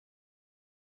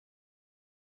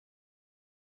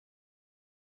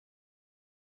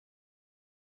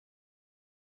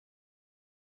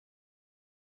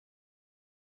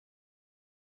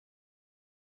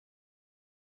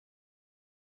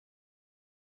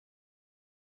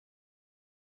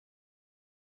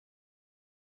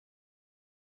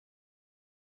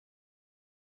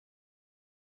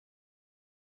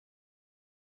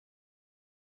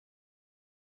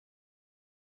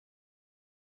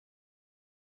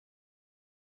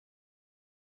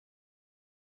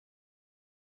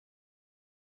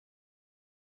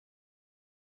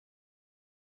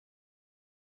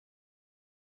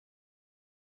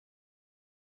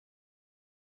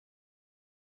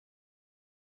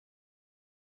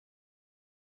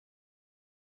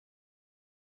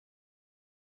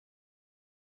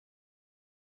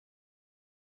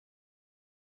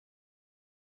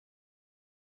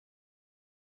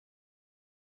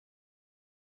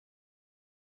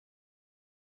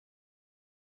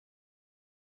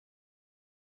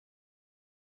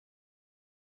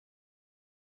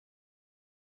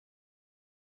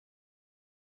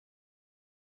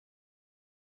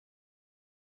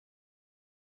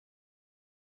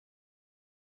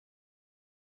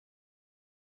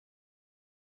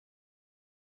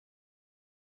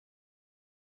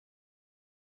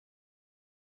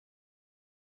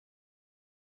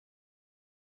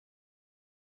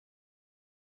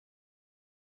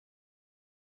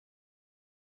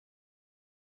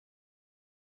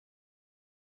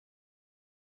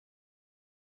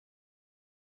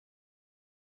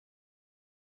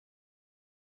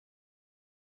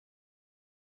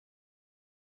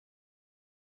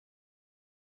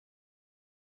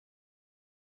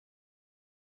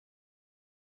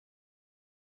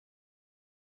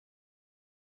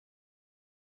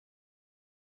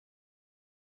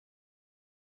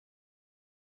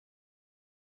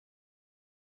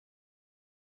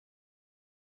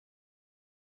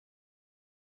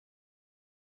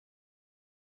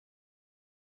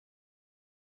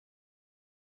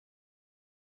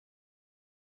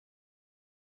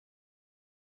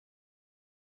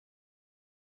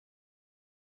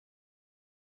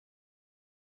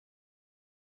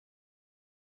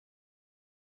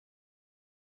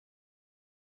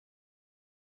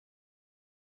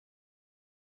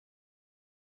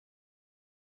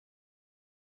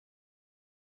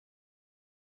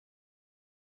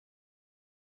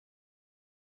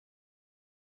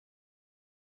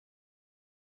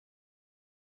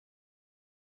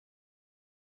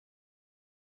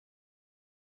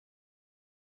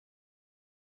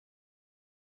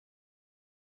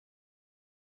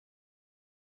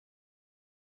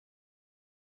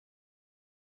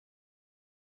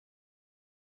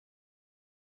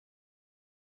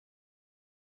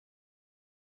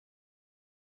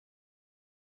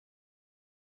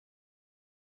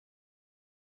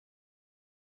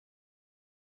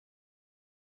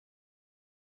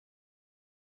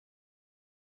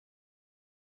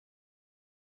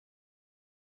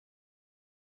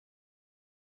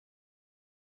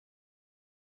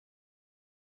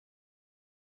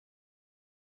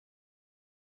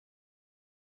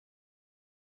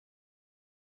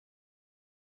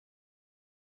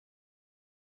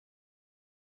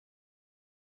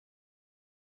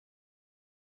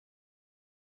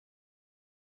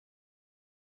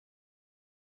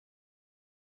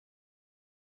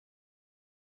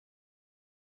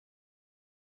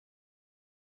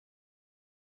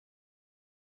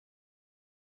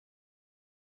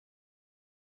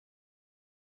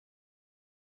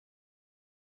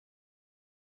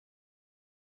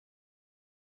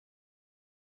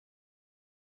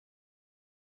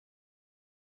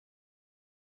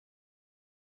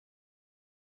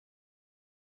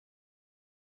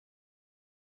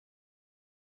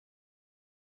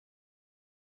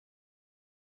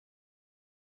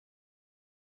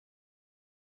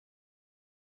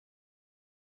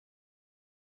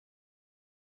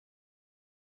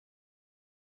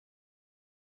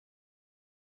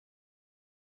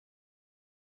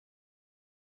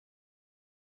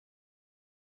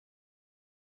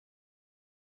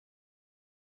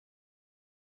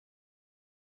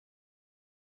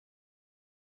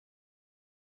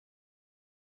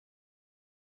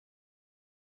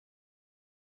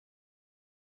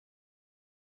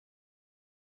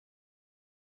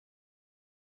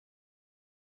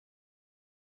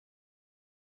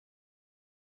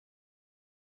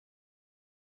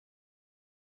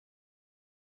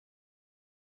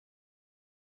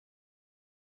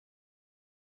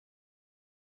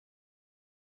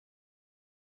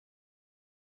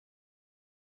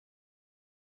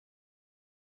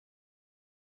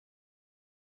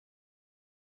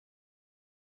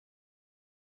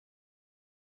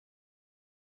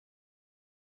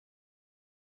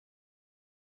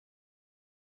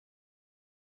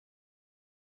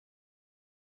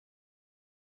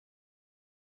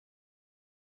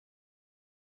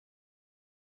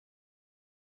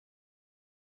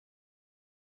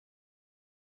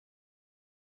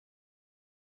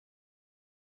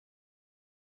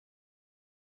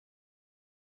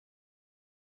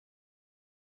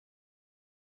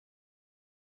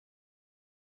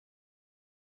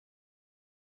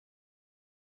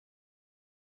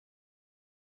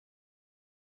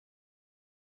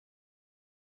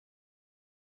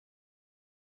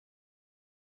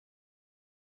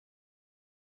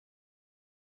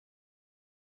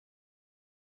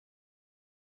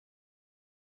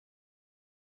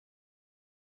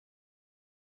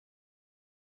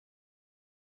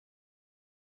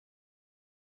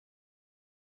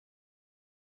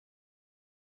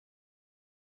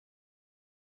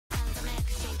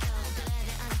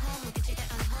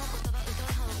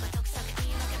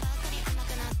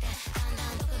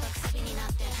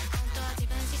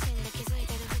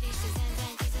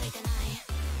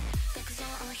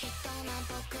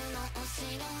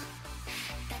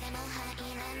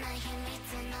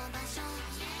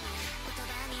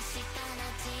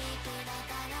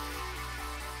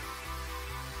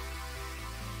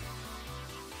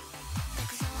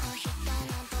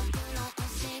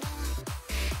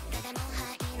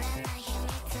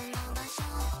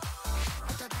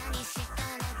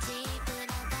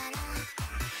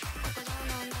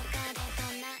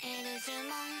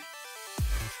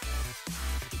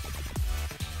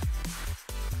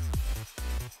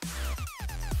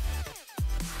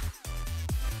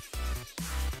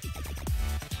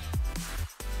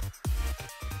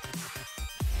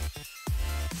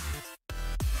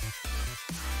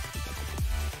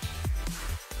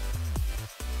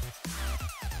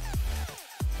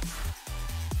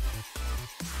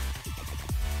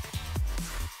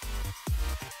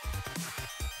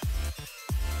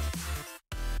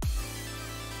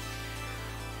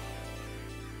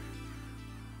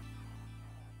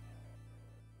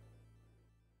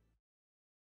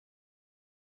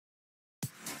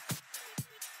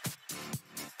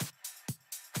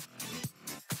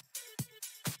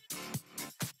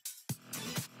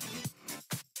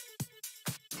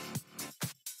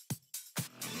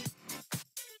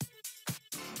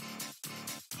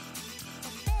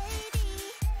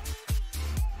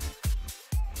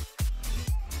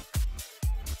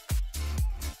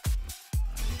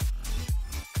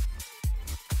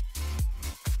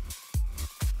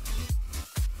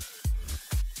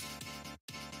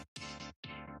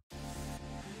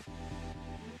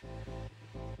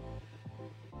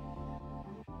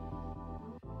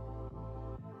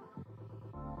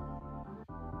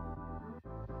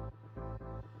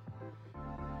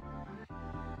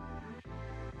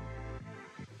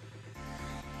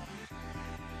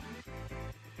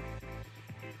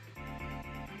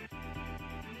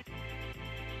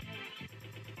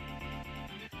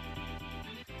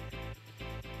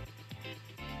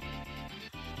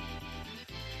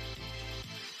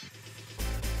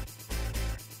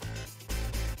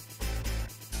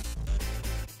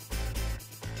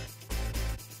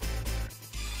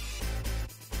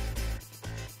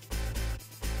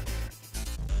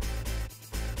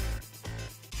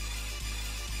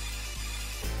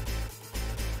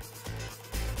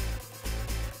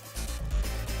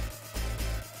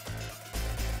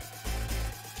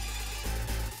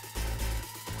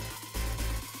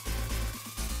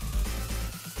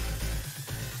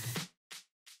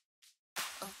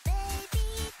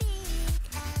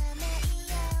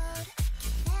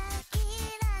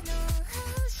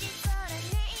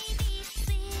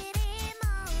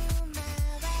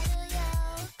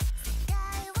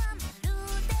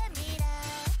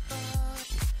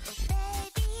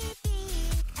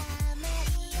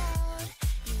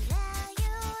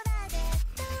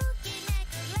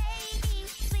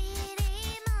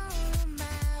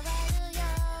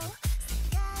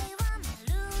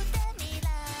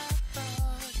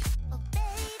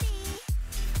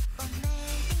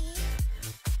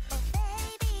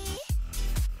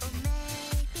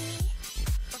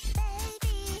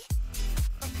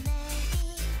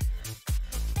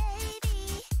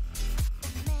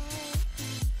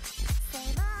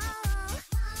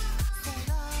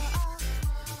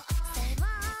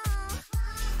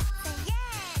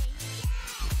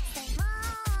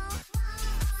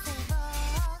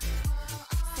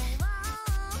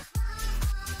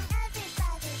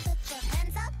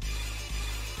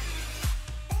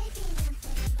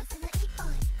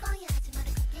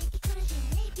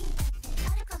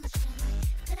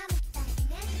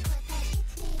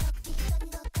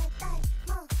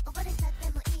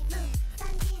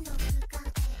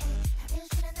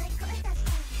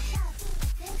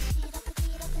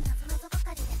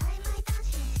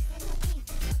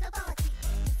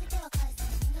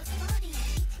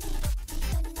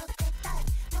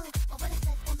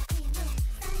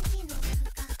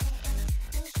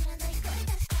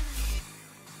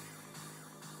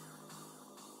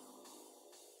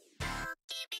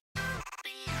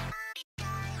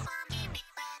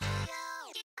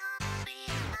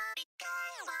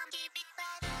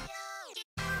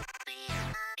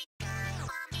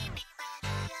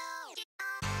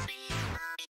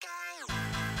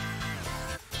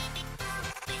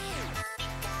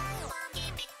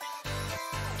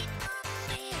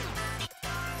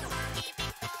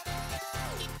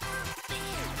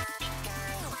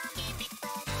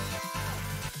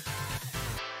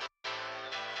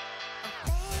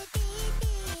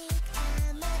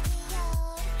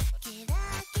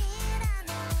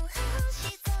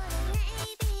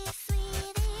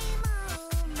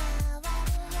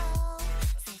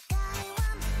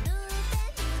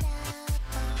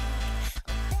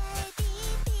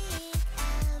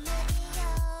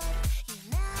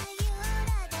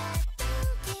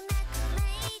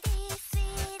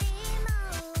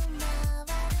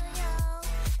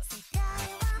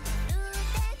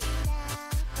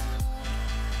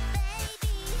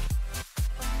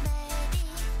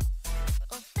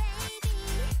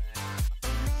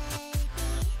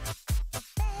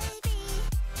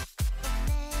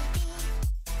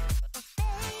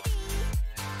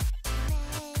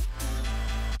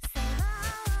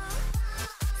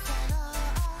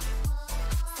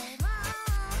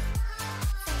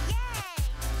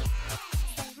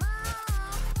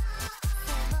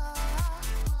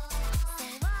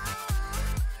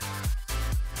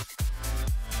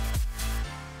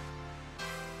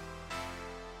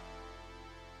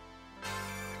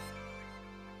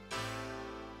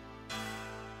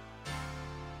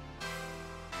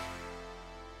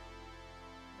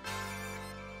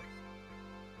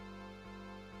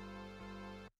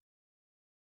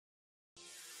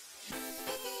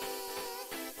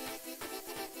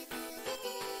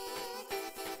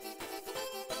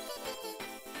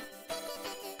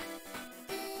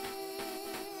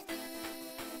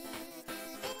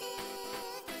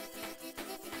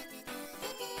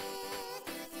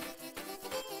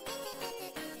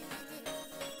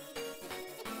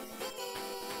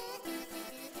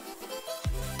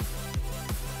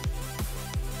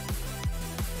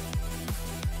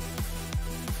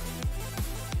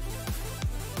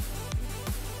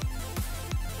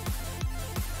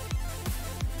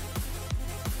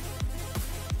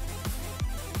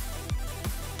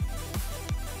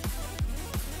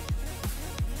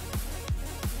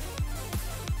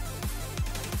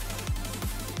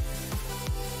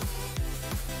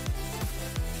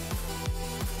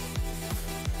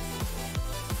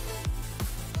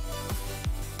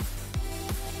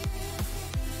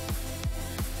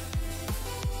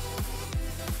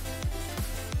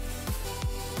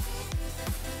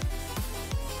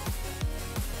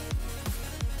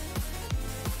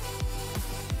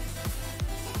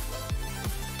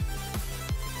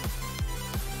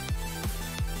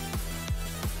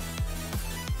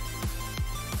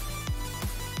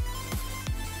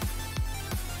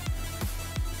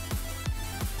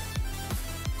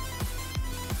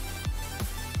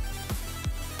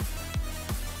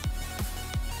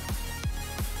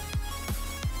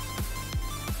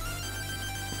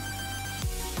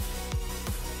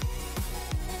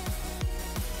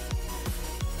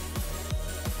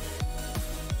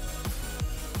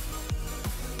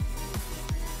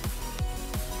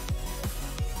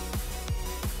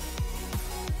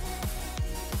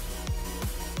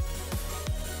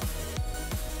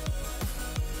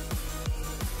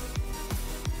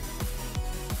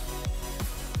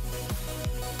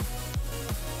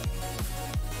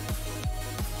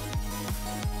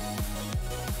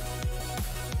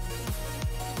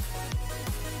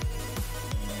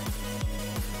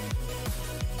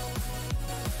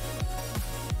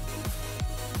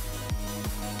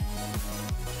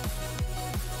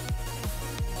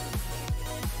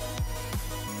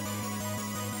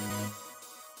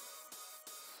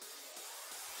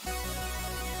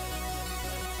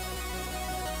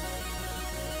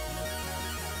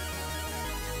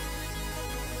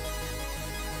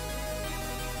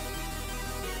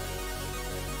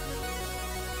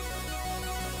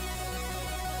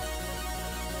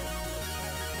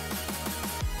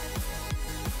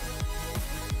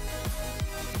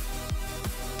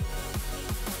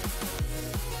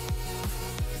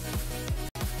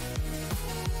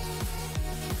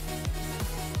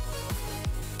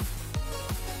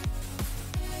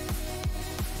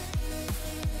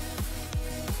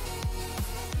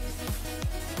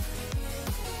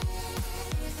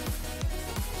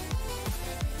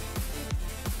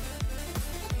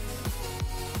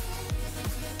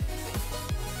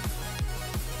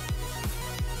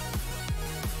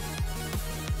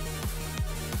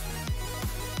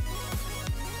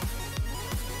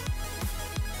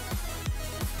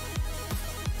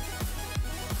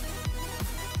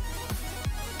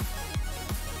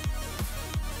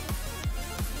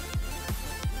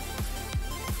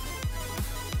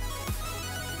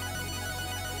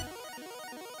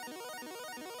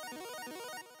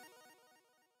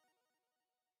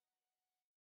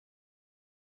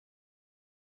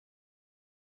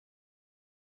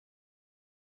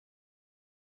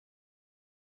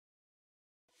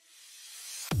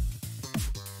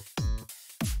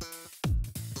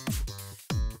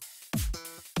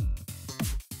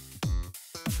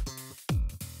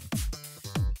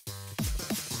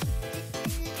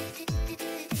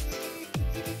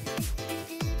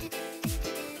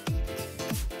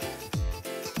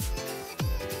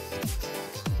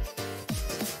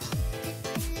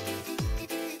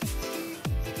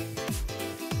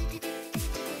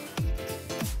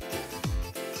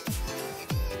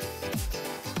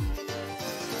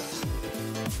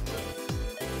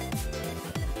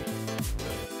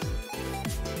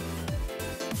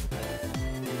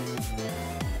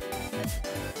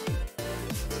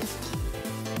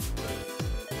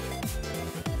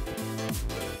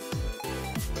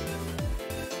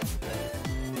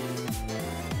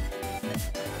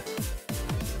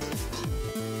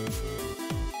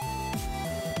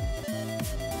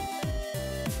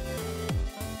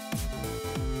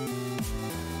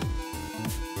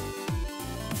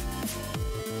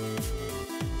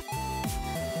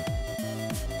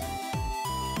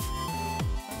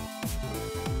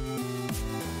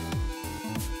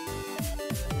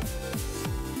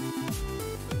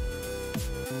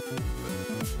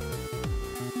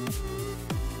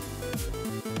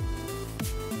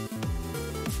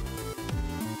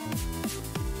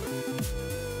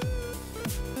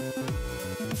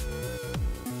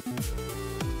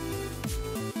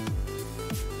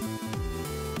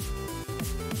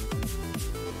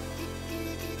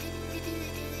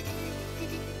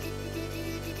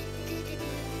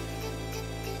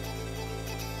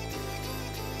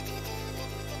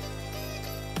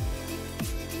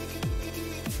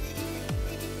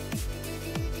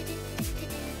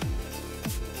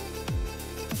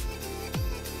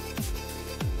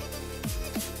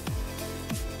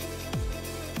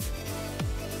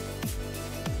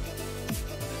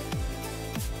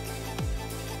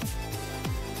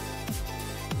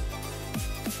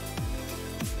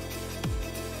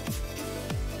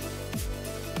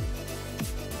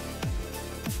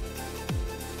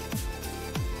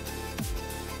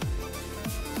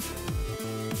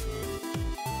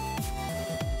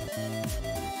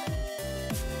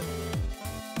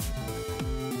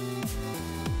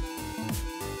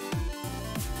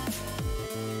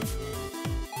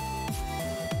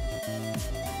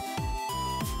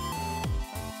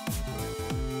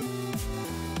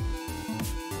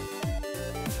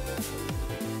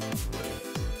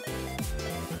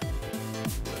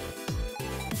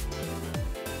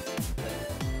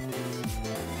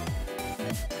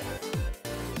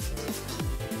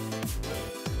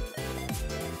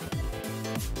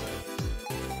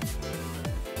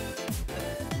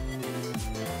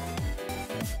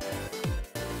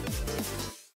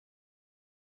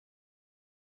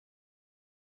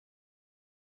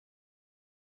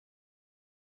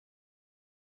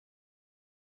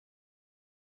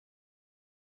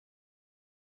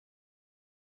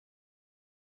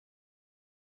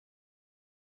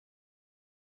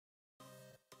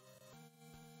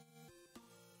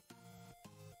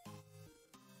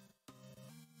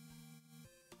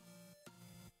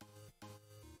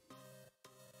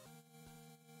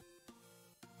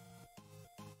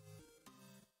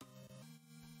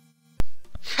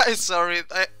I'm sorry.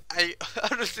 I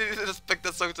honestly didn't expect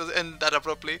that song to end that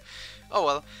abruptly. Oh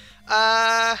well.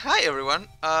 Hi everyone.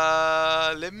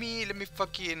 Let me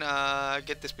fucking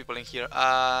get these people in here.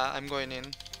 I'm going in.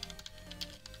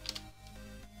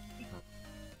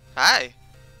 Hi.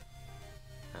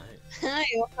 Hi. Hi,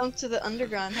 welcome to the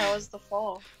underground. How was the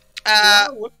fall? Uh,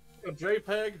 Look a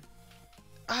JPEG.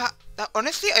 uh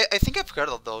Honestly, I think I've heard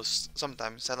of those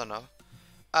sometimes. I don't know.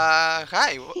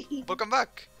 Hi. Welcome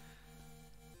back.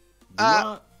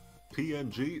 Uh,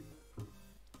 PNG.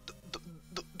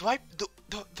 do I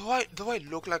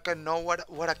look like I know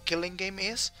what a killing game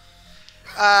is?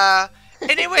 Uh,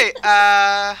 anyway,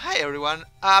 hi everyone.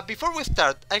 Before we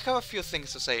start, I have a few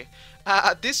things to say.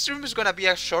 This stream is gonna be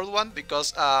a short one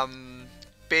because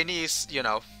Penny is,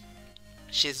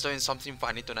 she's doing something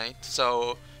funny tonight,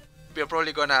 so we're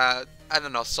probably gonna, I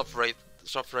don't know, soft rate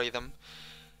them.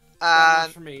 That works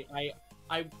And for me.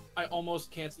 I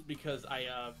almost canceled because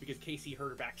because Casey hurt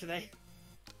her back today.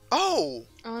 oh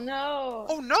Oh no.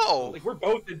 no! Like we're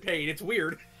both in pain. It's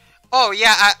weird. Oh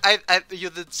yeah, you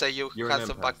did say you You're had an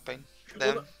some empath. back pain.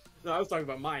 Well, Then no, I was talking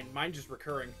about mine. Mine just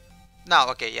recurring. no,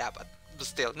 okay, yeah, but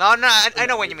still, no, I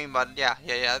know what you mean, but yeah,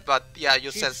 but yeah,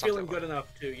 you She's said something. feeling good enough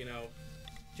to,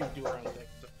 to do her own thing.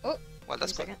 So. Well, One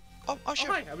that's good. second. Oh Oh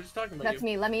sure. hi, I was just talking about That's you.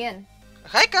 me. Let me in.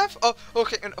 Hi, Kav. Oh,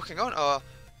 okay, okay, go on.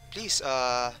 Please,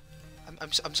 I'm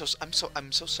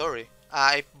so sorry.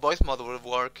 If voice mode will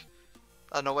work,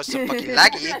 I don't know what's so fucking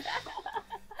laggy.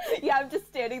 Yeah, I'm just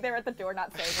standing there at the door,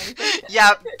 not saying anything.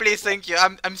 Yeah, please, thank you.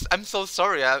 I'm so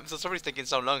sorry. I'm so sorry it's taking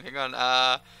so long. Hang on.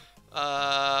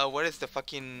 What's the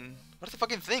fucking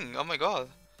thing? Oh my god.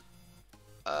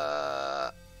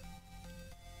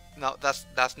 No,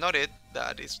 that's not it.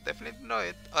 That is definitely not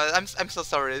it. I'm so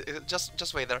sorry.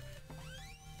 Just wait there.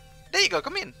 There you go.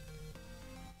 Come in.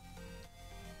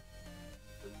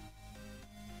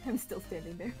 I'm still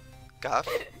standing there. Gaff?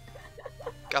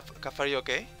 Gaff, are you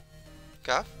okay?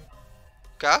 Gaff?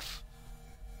 Gaff?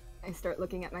 I start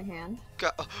looking at my hand.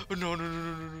 Oh, no, no,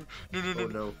 no, no, no, no,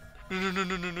 no, Oh no, no. no, no,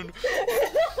 no, no, no, no.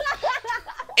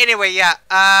 Anyway, yeah.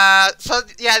 So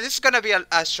yeah, this is gonna be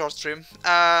a short stream.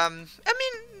 I mean,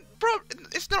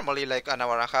 it's normally like an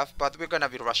hour and a half, but we're gonna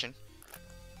be rushing.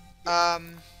 Yeah.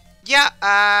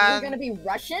 You're gonna be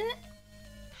Russian?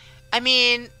 I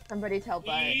mean, Somebody tell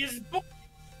Bart.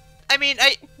 I mean,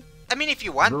 if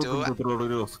you want to,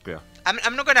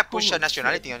 I'm not gonna push a Holy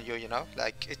nationality on you. You know,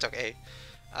 like it's okay.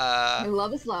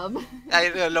 Love is love.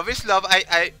 Love is love.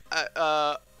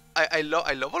 I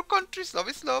love all countries. Love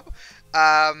is love.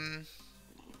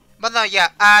 But no, yeah.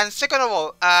 And second of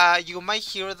all, you might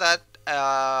hear that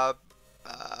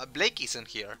Blake isn't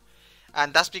here,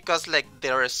 and that's because like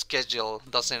their schedule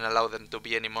doesn't allow them to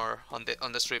be anymore on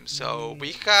the stream. So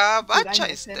we have Did I Acha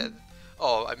miss him? instead.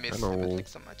 Oh, I miss Hello. Blake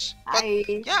so much. But Hi.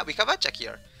 yeah, we have Acha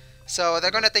here. So they're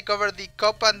gonna take over the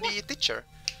cop and the teacher.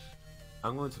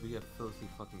 I'm going to be a filthy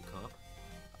fucking cop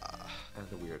and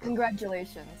a weirdo.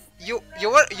 Congratulations. You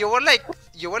were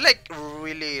like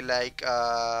really like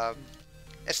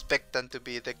expectant to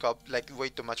be the cop, like way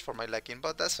too much for my liking,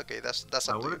 but that's okay. That's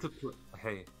I up to wanted you. to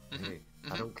hey, Mhm,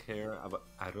 I mhm. don't care about.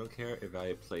 I don't care if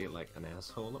I play like an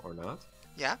asshole or not.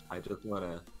 Yeah. I just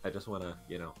wanna,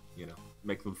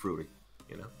 make them fruity.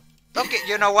 You know. Okay.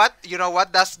 You know what?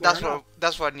 That's Fair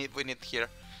what we need here.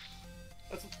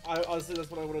 Honestly, that's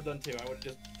what I would have done too. I would have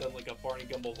just done like a Barney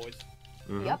Gumble voice.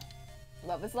 Mhm. Yep.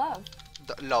 Love is love.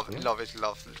 Love, Yeah. love is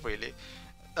love, really.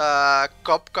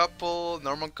 Cop couple,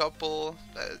 normal couple.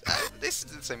 This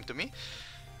is the same to me.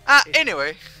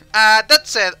 Anyway, that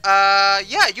said,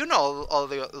 yeah, you know all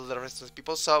the rest of the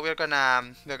people, so we're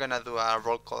gonna do a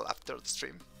roll call after the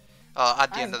stream,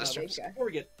 at the I'm end of the stream. Malika. Before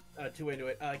we get too into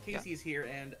it, Casey's here,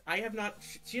 and I have not.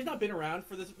 She has not been around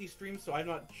for these streams, so I've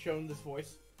not shown this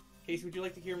voice. Casey, would you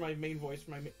like to hear my main voice,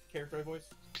 my character I voice?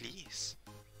 Please.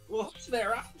 Well, who's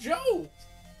there? I'm Joe.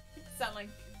 Sound like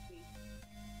Goofy.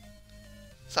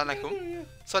 Sound like whom? Yeah.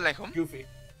 Sound like whom? Goofy.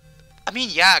 I mean,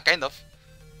 yeah, kind of.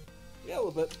 Yeah, a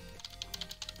little bit.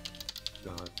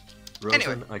 God. Rosen,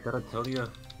 Anyway. I gotta tell you,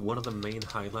 one of the main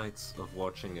highlights of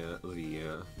watching the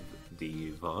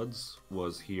VODs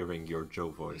was hearing your Joe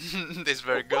voice. It's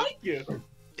very good. Thank you.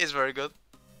 It's very good.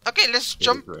 Okay, let's It is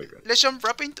jump. very good. Let's jump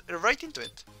right into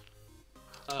it.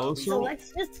 Also- So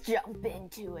let's just jump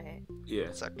into it. Yeah.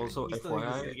 Exactly. Also, we still need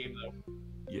to see the FYI, game though.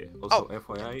 yeah. Also,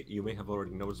 FYI, you may have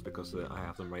already noticed because I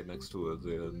have them right next to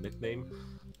the nickname,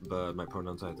 but my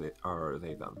pronouns are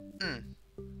they them.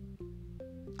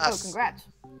 Oh, congrats.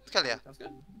 Hell yeah. Sounds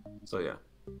good. So yeah.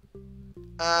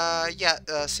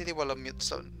 Yeah. CD will unmute,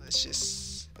 so it's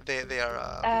just they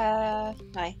are.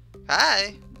 Hi.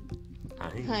 Hi.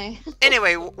 Hi. Hi.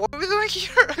 Anyway, what are we doing here?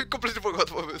 I completely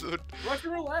forgot what we were doing.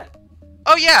 Russian roulette.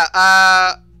 Oh yeah.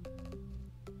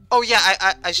 Oh yeah.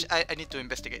 I need to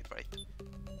investigate, right?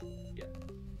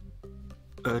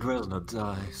 I'd rather not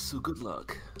die, so good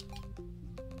luck.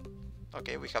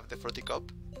 Okay, we have the fruity cup.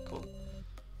 Cool.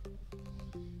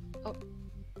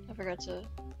 I forgot to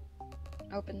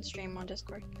open stream on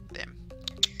Discord. Damn.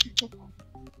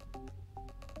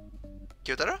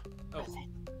 Kyotaro? Oh.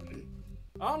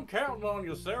 I'm counting on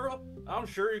you, Sarah. I'm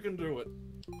sure you can do it.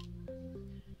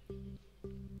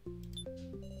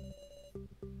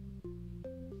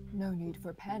 No need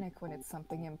for panic when it's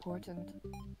something important.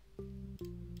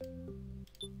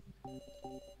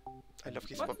 I love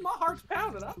his But pop. my heart's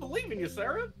pounding. I believe in you,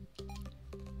 Sarah.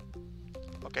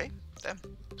 Okay, damn.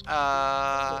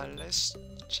 Let's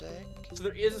check. So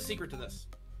there is a secret to this.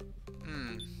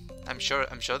 I'm sure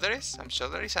there is,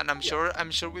 and I'm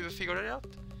sure we will figure it out.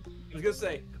 I was gonna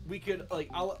say we could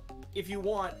if you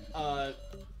want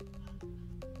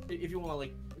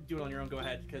like do it on your own, go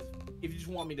ahead. Because if you just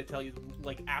want me to tell you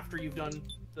like after you've done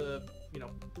the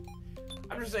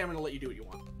I'm just saying I'm gonna let you do what you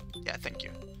want. Yeah, thank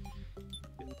you.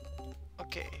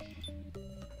 Okay.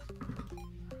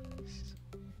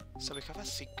 So we have a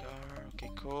cigar.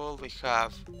 Okay, cool. We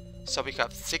have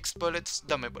 6 bullets,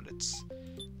 dummy bullets,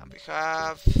 and we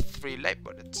have 3 light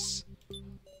bullets.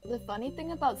 The funny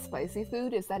thing about spicy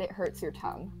food is that it hurts your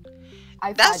tongue.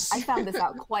 I That's- found this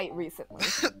out quite recently.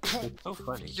 So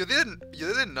funny. You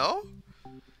didn't know?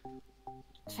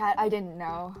 Chat, I didn't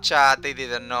know. Chat, they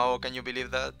didn't know. Can you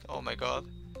believe that? Oh my god.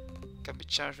 Can be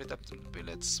charged with up to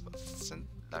bullets.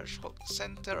 Large hold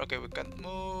center. Okay, we can't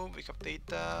move. We have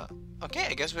data. Okay,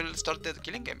 I guess we'll start the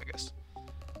killing game, I guess.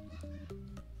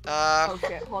 Oh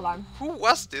shit, hold on. Who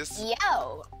was this?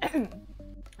 Yo!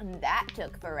 That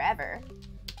took forever.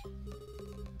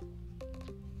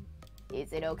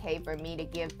 Is it okay for me to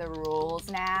give the rules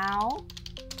now?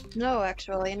 No,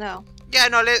 actually, no. Yeah,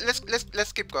 no.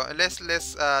 Let's keep going. Let's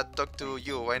talk to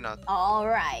you. Why not?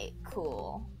 Alright,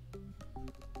 cool.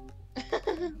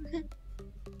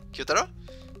 Kyotaro?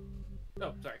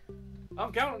 Oh, sorry.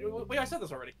 I'm counting. Wait, I said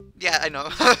this already. Yeah, I know.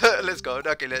 Let's go.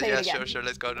 Okay, Say it yeah, again. sure.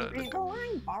 Let's go. Let's Read the go.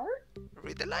 line, Bart.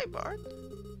 Read the line, Bart.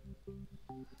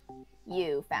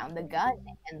 You found the gun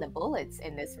and the bullets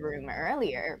in this room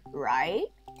earlier, right?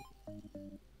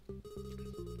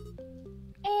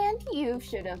 And you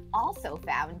should have also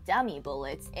found dummy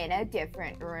bullets in a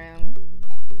different room.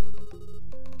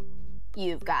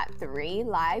 You've got 3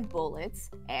 live bullets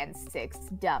and 6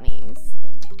 dummies.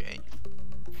 Okay.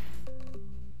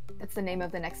 That's the name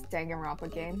of the next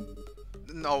Danganronpa game.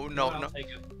 No. I'll take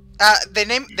it. The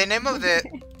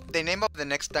name of the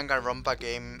next Danganronpa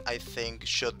game, I think,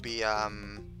 should be I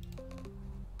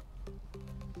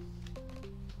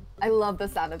love the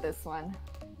sound of this one.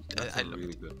 That's I a love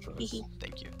really good choice.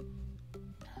 Thank you.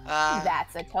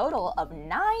 That's a total of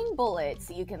 9 bullets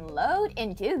you can load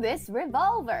into this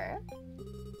revolver.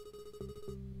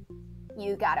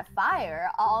 You gotta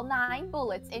fire all 9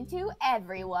 bullets into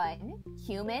everyone,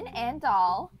 human and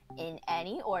doll, in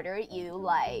any order you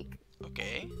like.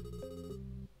 Okay.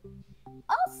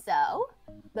 Also,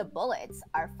 the bullets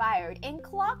are fired in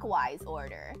clockwise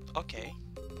order. Okay.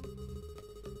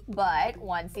 But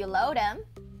once you load them,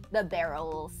 the barrel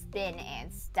will spin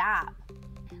and stop,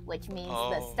 which means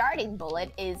the Oh. starting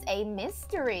bullet is a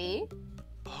mystery.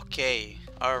 Okay.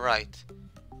 All right.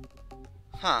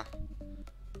 Huh.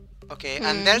 Okay.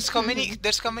 And there's how many?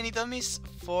 There's how many dummies?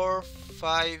 4,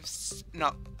 5.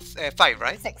 No, 5,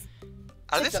 right? 6.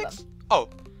 Are there 6 of 6? Oh,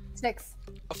 6.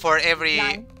 for every.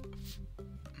 9.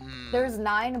 Hmm. There's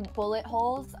 9 bullet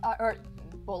holes, or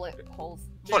bullet holes.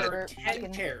 Bullet. Or 10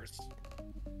 fucking- chairs.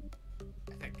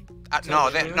 I think. No,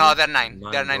 they're 9.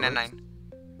 They're 9 and 9.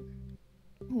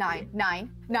 9.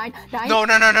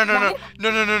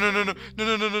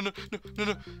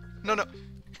 No. No.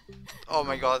 Oh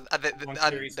my god.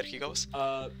 There he goes.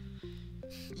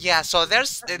 Yeah, so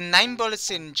there's 9 bullets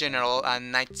in general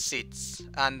and 9 seats,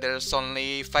 and there's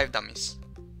only 5 dummies,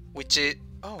 which is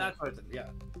That's what I said. Yeah.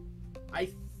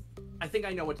 I think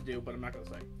I know what to do, but I'm not gonna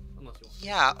say unless you want.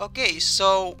 yeah. Okay,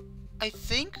 so I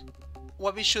think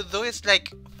what we should do is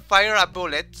like fire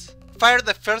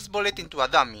the first bullet into a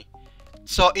dummy.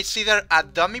 So it's either a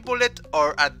dummy bullet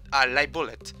or a live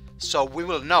bullet. So we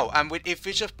will know, and if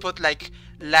we just put like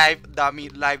live dummy,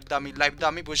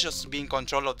 we just be in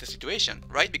control of the situation,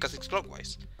 right? Because it's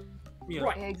clockwise. Yeah.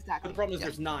 Right. But Exactly. the problem is Yeah.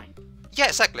 there's 9. Yeah,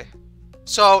 exactly.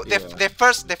 So Yeah. the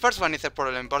first one is a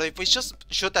problem, but if we just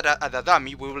shoot at a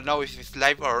dummy, we will know if it's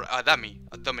live or a dummy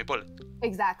bullet.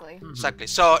 Exactly. Exactly.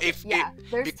 So if Yeah,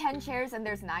 there's be- 10 chairs and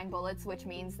there's 9 bullets, which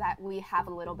means that we have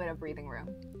a little bit of breathing room.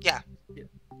 yeah,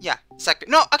 exactly.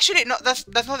 No, actually, no. That's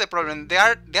not the problem. There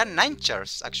are 9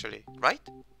 chairs actually, right?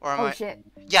 Or am Oh I? shit.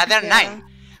 Yeah, there are Yeah. 9.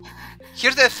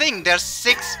 Here's the thing. There's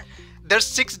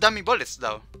 6 dummy bullets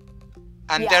though,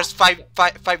 and Yeah. there's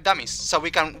five dummies. So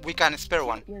we can spare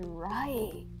one. You're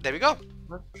right. There we go.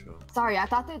 That's true. Sorry, I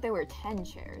thought that there were 10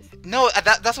 chairs. No,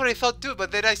 that's what I thought too.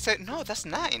 But then I said no, that's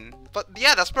 9. But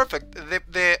yeah, that's perfect.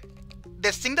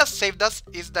 The thing that saved us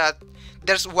is that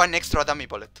there's 1 extra dummy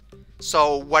bullet.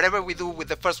 So whatever we do with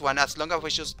the first one, as long as we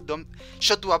just don't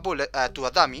shot to a bullet to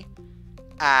a dummy,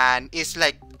 and it's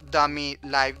like dummy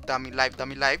live, dummy live,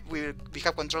 dummy live, we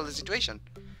have control of the situation.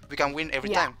 We can win every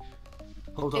Yeah. time.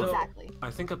 Hold on. Exactly. I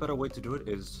think a better way to do it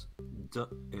is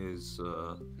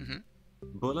Mhm.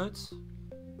 bullet,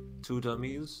 2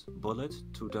 dummies, bullet,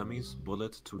 2 dummies,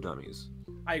 bullet, 2 dummies.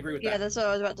 I agree with Yeah, that. that's what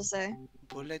I was about to say.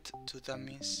 Bullet to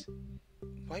dummies.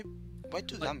 Why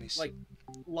 2 Like- dummies? Like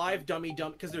live dummy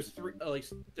because there's 3 like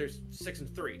there's 6 and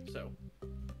 3, so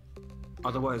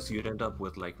Otherwise, you'd end up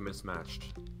with like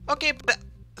mismatched. Okay, but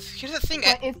here's the thing.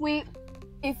 But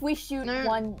if we shoot No.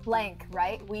 one blank,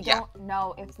 right? We Yeah. don't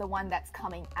know if the one that's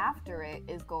coming after it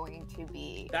is going to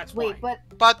be. That's Wait, why.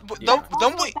 but Don't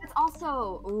also, we? That's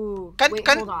also. Ooh. Can wait,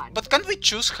 can hold on. but can't we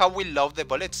choose how we load the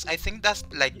bullets? I think that's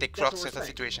like the That's crux what we're of the saying.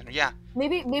 situation. Yeah.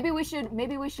 Maybe we should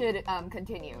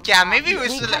continue. Yeah, maybe we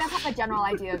we should- kind of have a general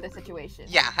idea of the situation.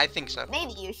 Yeah, I think so.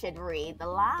 Maybe you should read the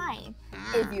line.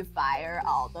 Mm. If you fire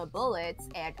all the bullets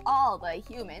and all the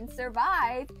humans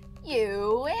survive,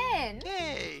 you win.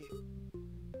 Yay.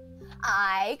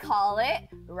 I call it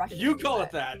Russian. You call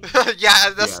roulette. it that. Yeah,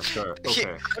 that's Yeah, sure. he-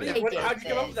 Okay. How'd you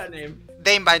come up with that name?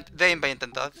 they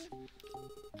invented that.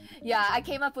 Yeah, I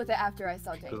came up with it after I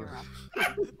saw Danganronpa.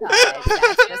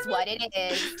 That's just what it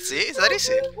is. See, it's that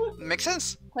easy. Makes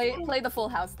sense. Play the Full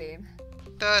House theme.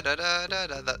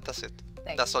 That's it.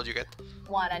 Thanks. That's all you get.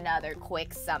 Want another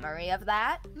quick summary of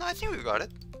that? No, I think we got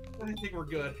it. I think we're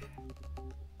good.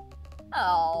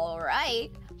 All right.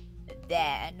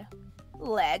 Then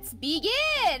let's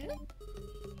begin.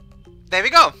 There we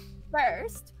go.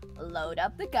 First, load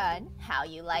up the gun how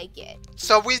you like it.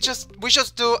 So we just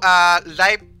do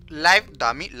live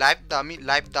dummy,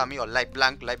 or live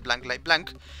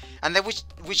blank, and then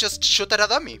we just shoot at a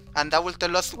dummy, and that will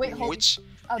tell us Wait, hold- which.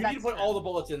 Oh, You need to put all the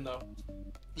bullets in though.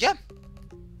 Yeah.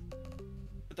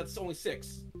 But that's only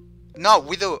 6. No,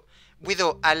 we do.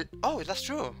 Oh, that's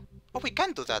true. Oh, we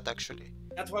can do that actually.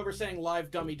 That's why we're saying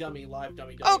live dummy dummy, live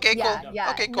dummy dummy. Okay, yeah, cool.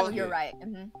 yeah. Okay, No, cool. you're right.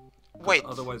 hmm Wait.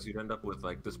 Otherwise, you'd end up with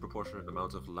like disproportionate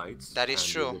amounts of lights. That is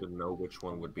and true. You wouldn't know which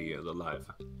one would be the live.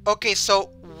 Okay, so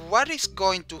what is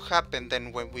going to happen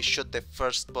then when we shoot the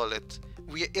first bullet?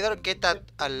 We either get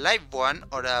a live one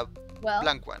or a Well,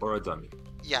 blank one. Or a dummy.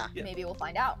 Yeah. Yeah. maybe we'll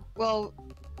find out. Well,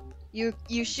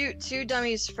 you shoot 2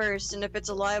 dummies first, and if it's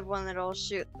a live one, it'll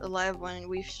shoot a live one, and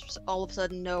we all of a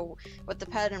sudden know what the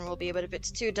pattern will be. But if it's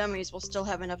 2 dummies, we'll still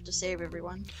have enough to save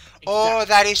everyone. Oh,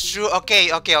 that is true. Okay.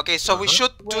 So we Uh-huh.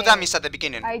 shoot 2 Wait. dummies at the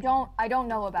beginning. I don't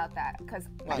know about that because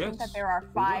I think that Yes, there are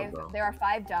we five. will, though. There are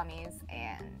 5 dummies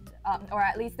and or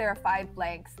at least there are 5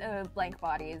 blank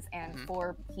bodies and Mhm.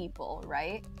 4 people,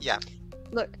 right?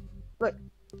 Look,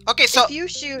 Okay, so if you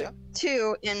shoot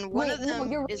 2 and one Wait, of no,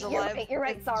 them you're, is you're alive, right. You're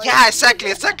right. Sorry. yeah,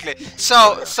 exactly.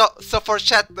 So for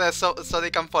chat, so they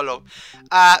can follow.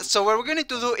 So what we're going to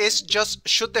do is just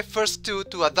shoot the first 2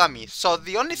 to a dummy. So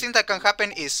the only thing that can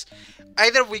happen is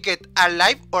either we get a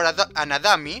live or a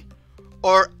dummy,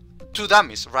 or 2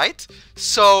 dummies, right?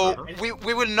 So Uh-huh.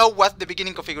 we will know what the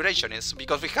beginning configuration is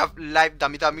because we have live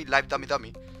dummy, live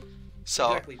dummy. So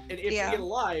Exactly. And if Yeah. we get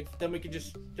alive, then we can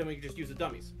just use the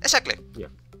dummies. exactly. Yeah.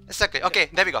 Exactly. Okay,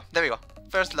 there we go.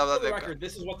 First load For of the the record,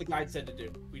 this is what the guide said to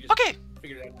do. We just Okay.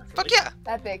 figured it out naturally. Fuck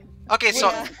yeah. Epic. Okay, so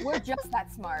We're just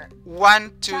that smart. 1,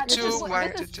 2, Chat, this 2, is, 1,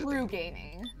 this 2, is 2. true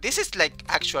gaming. This is like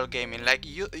actual gaming. Like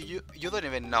you don't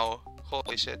even know.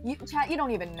 Holy shit. Chat, you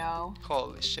don't even know.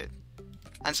 Holy shit.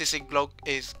 And since it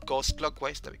goes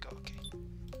clockwise, there we go. Okay.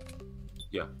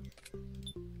 Yeah.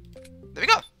 There we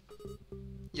go.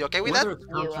 You okay with Whether that?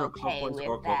 it's You counterclockwise okay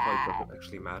or with clockwise that? doesn't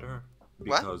actually matter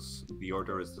What? because the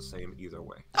order is the same either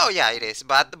way. Oh yeah, it is.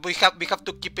 But we have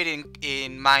to keep it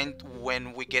in mind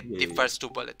when we get the Yeah. first 2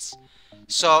 bullets.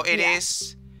 So it Yeah.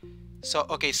 is. So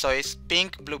okay, so it's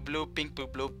pink, blue, blue, pink, blue,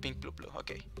 blue, pink, blue, blue.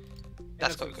 Okay. And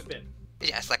That's what going it's good. been.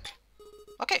 Yeah, exactly.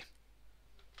 Okay.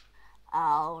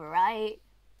 All right.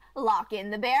 Lock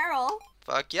in the barrel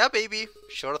Fuck yeah, baby.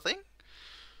 Sure thing.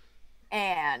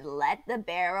 and let the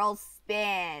barrel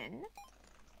spin.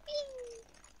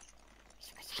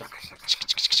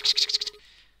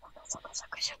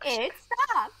 It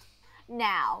stopped.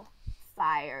 Now,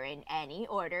 fire in any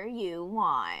order you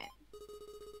want.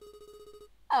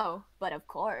 Oh, but of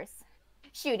course,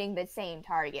 shooting the same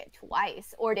target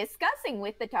twice or discussing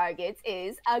with the targets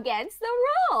is against the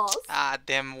rules. Ah,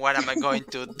 damn, what am I going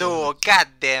to do? God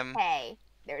damn. Hey,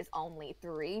 there's only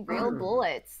 3 real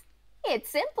bullets. It's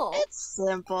simple. It's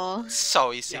simple.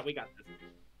 So easy. Yeah, we got this.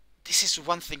 This is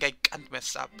one thing I can't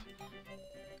mess up.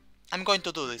 I'm going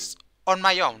to do this on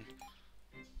my own.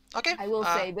 Okay? I will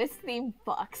say this theme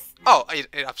fucks. Oh, it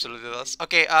absolutely does.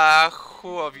 Okay,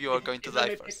 who of you are going to If I die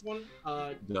may pick first? one,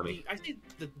 Dummy. I see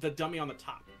the dummy on the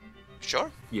top.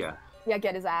 Sure? Yeah. Yeah,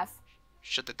 get his ass.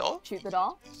 Shoot the doll? Shoot the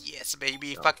doll. Yes,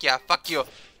 baby. No. Fuck yeah. Fuck you.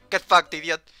 Get fucked,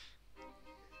 idiot.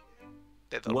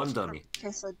 The doll One wasn't harmed. dummy.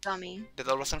 Okay, so dummy. The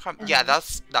doll wasn't harmed. Yeah,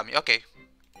 that's dummy. Okay.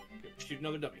 Shoot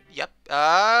another dummy.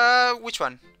 Yep. Which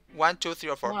one? 1, 2, 3,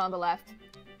 or 4? One on the left.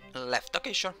 Left.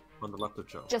 Okay, sure. On the left of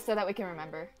Joe. Just so that we can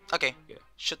remember. Okay. Yeah.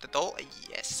 Shoot the doll.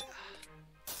 Yes.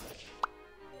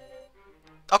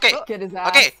 Okay. Get his ass.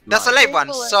 Okay, that's a Right. live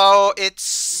one. So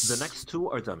it's The next 2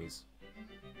 are dummies.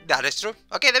 That is true.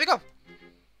 Okay, there we go.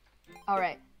 All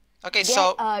right. Okay, Get,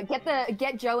 so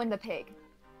get Joe and the pig.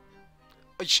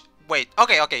 wait.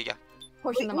 Okay, yeah.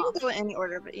 Pushing We them can off. go in any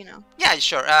order, but you know. Yeah,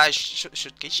 sure.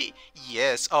 Should Kishi?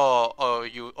 Yes. Oh,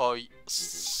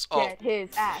 Get his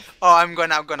ass. oh, I'm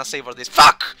gonna savor this.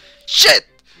 Fuck! Shit!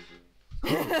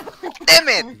 Damn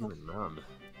it! Even none.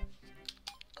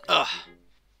 Ugh.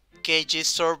 KG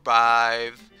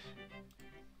survived.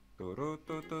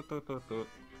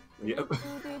 Yep.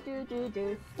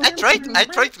 I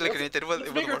tried clicking it. It Let's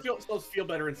wouldn't make work. ourselves feel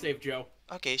better and save Joe.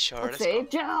 Okay, sure. Let's Let's go. save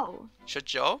Joe. Should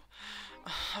Joe?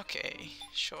 Okay,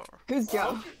 sure. Who's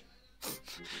Joe?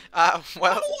 Well,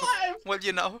 Alive! well,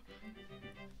 you know,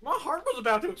 My heart was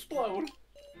about to explode.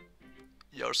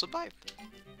 you survived.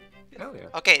 Hell yeah.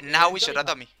 Okay, now we should a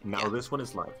dummy. Now Yeah. this one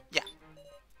is live.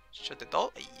 Shoot it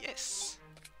all? Yes.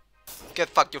 Get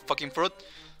fucked, you fucking fruit.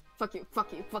 Fuck you,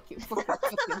 fuck you, fuck you, fuck you,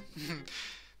 fuck you.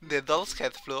 The doll's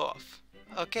head flew off.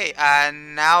 Okay,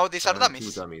 and now these are And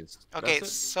dummies. 2 dummies. Okay,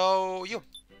 That's it. so you.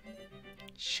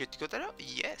 Shoot Kutaro?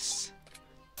 Yes.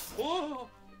 Whoa!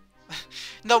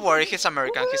 Don't worry, he's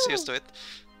American, he's used to it.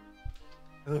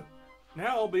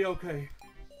 Now I'll be okay.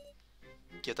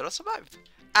 Kyotaro survived.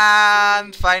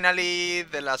 And finally,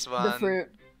 the last one. The fruit.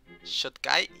 Shot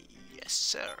guy? Yes,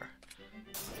 sir.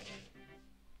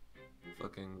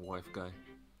 Fucking wife guy.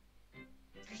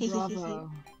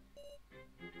 Bravo.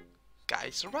 Guy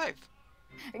survived.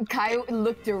 Kai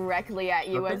looked directly at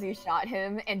you as you shot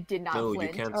him and did not No, you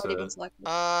flinch. can't. Already been selected.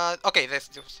 Okay, let's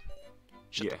do.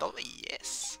 Shoot Yeah. the doll?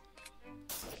 Yes.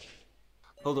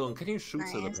 Hold on, can you shoot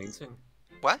the Nice. painting?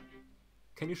 What?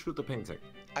 Can you shoot the painting?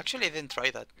 Actually, I didn't try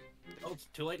that. Oh, it's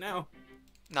too late now.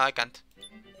 No, I can't.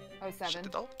 Oh, Shoot the 7.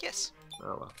 doll? Yes.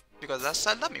 Oh well. Because that's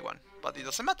a dummy one. But it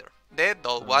doesn't matter. The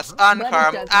doll was Uh-huh.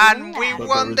 unharmed doesn't and we matter.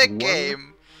 won But the there is one-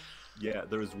 game. Yeah,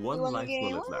 there is one won the live game.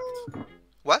 bullet left.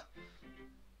 What?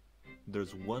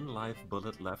 There's one live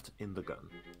bullet left in the gun.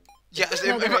 Yes,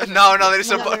 No, there isn't. no, there is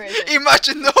a No, bu- there isn't.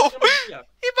 Imagine no! Yeah.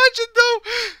 Imagine no!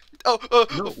 Oh,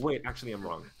 No, wait, actually I'm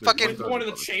wrong. There's Fucking- one The gun one in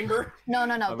the bullet. chamber. No, I'm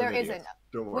there an idiot. isn't.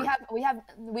 Don't worry.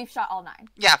 We've shot all 9.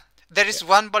 yeah, there is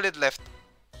one bullet left.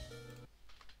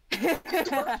 Yeah,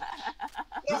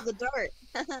 the dart.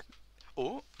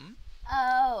 Oh,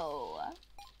 Oh.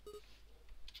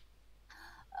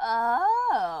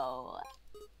 Oh.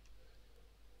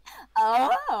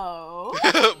 Oh.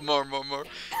 more.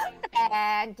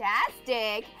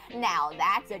 Fantastic. Now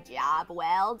that's a job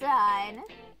well done.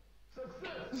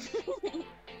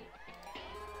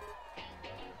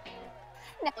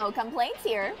 No complaints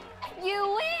here. You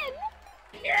win.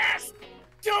 Yes!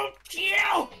 Don't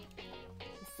kill!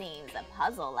 Seems a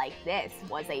puzzle like this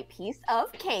was a piece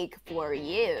of cake for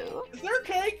you. Is there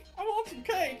cake? I want some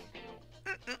cake.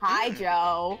 Hi,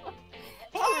 Joe.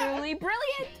 Ah! Truly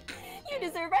brilliant. You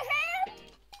deserve a hand.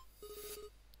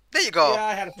 There you go. Yeah,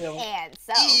 I had a feeling. And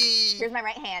so, Eee. here's my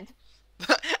right hand.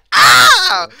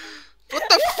 Ah! What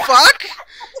the fuck?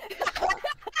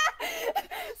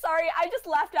 Sorry, I just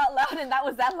laughed out loud and that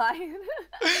was that line.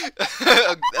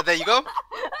 There you go.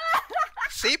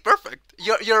 See, perfect.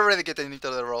 You're already getting into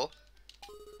the role.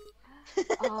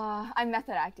 I'm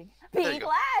method acting. There Be you go.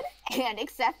 glad and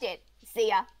accept it. See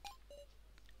ya.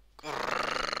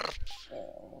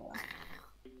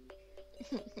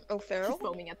 Oh, She's Feral?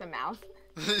 foaming at the mouth.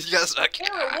 Yes, okay.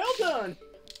 Yeah, well done.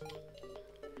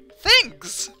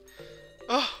 Thanks.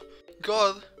 Oh,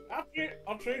 God.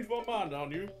 I'll change my mind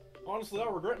on you. Honestly, I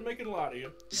regret making a lie to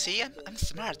you. See, I'm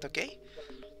smart, okay?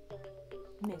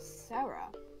 Miss Sarah,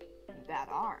 that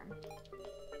arm.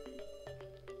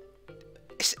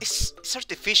 It's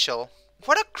artificial.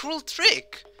 What a cruel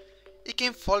trick! It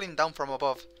came falling down from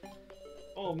above.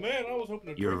 Oh man, I was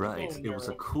hoping to. You're break the right, bone it was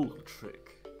a marrow. cool trick.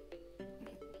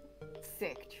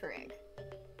 Sick trick.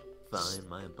 Find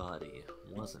my body,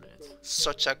 wasn't it?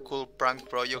 Such a cool prank,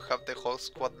 bro. You have the whole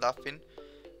squad laughing.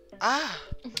 Ah!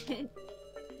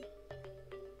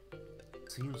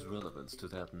 Seems relevant to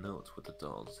that note with the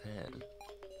doll's head.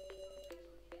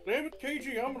 Damn it,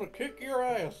 KG, I'm gonna kick your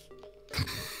ass.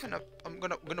 I'm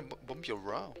gonna bump you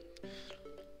around.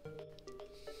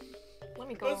 Let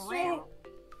me go That's around.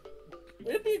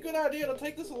 It'd be a good idea to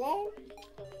take this along.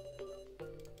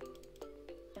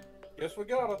 Guess we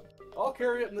gotta. I'll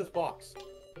carry it in this box.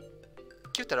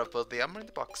 Cute to put the armor in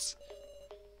the box.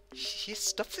 He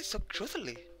stuffs it so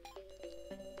crudely.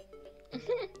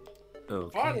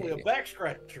 Okay. Finally, a back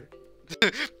scratcher.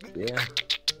 Yeah,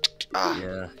 Ah!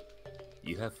 yeah.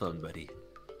 You have fun, buddy.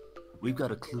 We've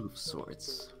got a clue of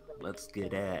sorts. Let's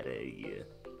get at it.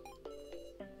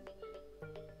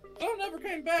 So never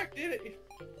came back, did it?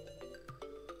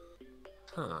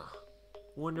 Huh.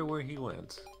 Wonder where he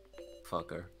went.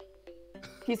 Fucker.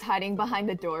 He's hiding behind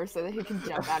the door so that he can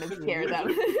jump out and scare them.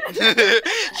 he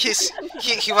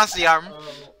wants the arm.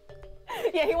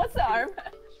 Yeah, he wants the arm.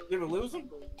 Did we lose him?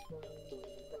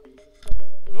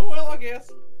 Oh well, I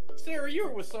guess. Sarah, you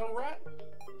were with someone, right?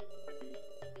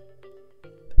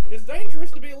 It's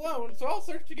dangerous to be alone, so I'll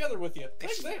search together with you.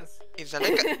 Take this. It's like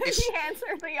it's He hands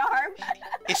her the arm.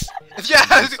 it's yeah.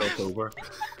 It's over.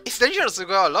 It's dangerous to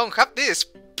go alone. Have this.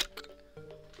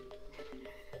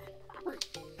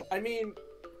 I mean,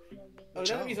 an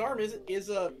Joe. enemy's arm is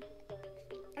a.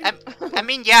 I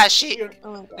mean, yeah. She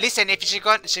Oh my god. listen. If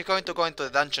she's going to go into the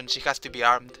dungeon, she has to be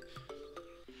armed.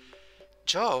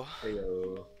 Joe.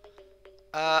 Heyo.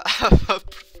 I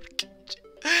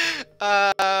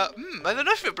don't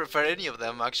know if you prefer any of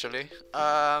them actually. Who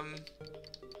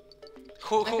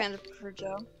I kind of prefer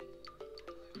Joe.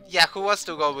 yeah, who wants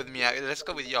to go with me? Let's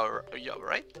go with Yo,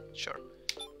 right? Sure.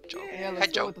 Joe. Yeah, Hi,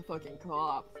 let's Joe. go with the fucking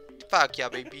co-op. Fuck yeah,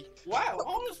 baby. Wow,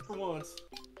 honest for once.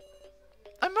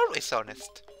 I'm always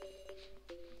honest.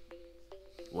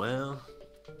 Well,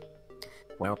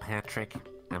 Patrick,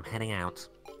 I'm heading out.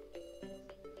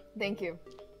 Thank you.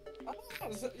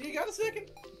 You got a second?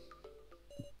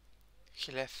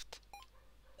 He left.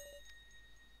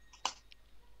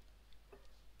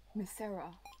 Miss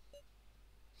Sarah,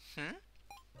 Hmm?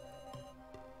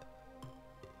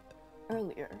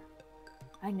 earlier,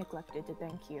 I neglected to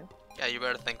thank you. Yeah, you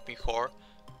better thank me, whore.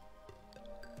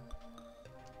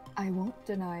 I won't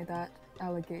deny that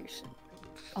allegation.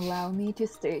 Allow me to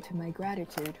state my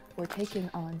gratitude for taking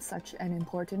on such an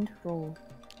important role.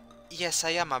 Yes,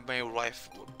 I am a male wife,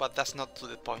 but that's not to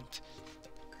the point.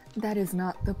 That is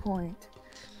not the point.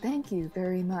 Thank you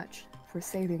very much for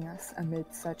saving us amid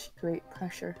such great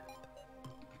pressure.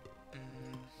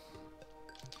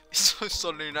 It's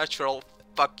only natural.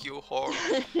 Fuck you, whore.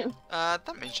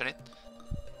 Don't mention it.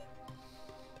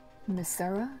 Miss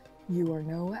Sarah, you are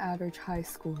no average high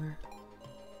schooler.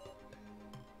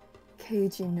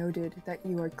 Keiji noted that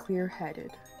you are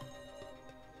clear-headed.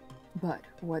 But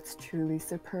what's truly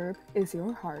superb is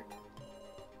your heart.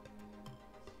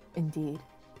 Indeed,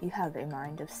 you have a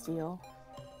mind of steel.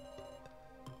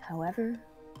 However,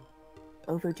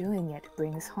 overdoing it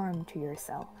brings harm to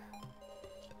yourself.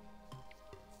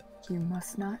 You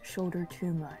must not shoulder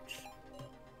too much.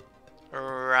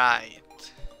 Right.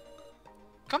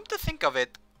 Come to think of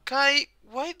it, Kai,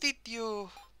 why did you...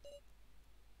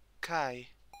 Kai...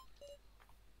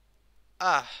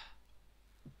 Ah.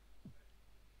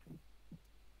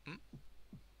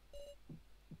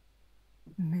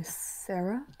 Miss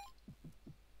Sarah,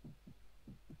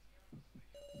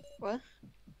 What?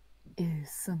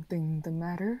 is something the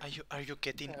matter? Are you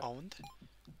getting owned?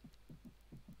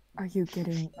 Are you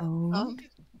getting owned?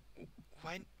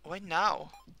 Why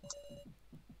now?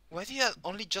 Why did I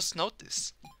only just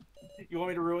notice? You want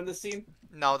me to ruin this scene?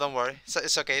 No, don't worry.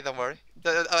 It's okay, don't worry.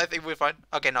 I think we're fine.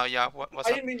 Okay, no, yeah, what's I up?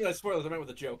 didn't mean to spoilers, I meant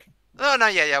with a joke. No,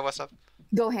 yeah, what's up?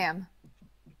 Go ham.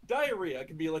 Diarrhea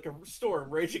can be like a storm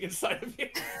raging inside of you.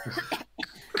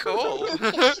 Cool.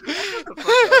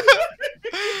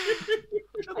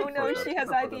 Oh no, she has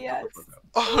IBS.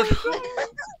 Oh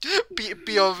no.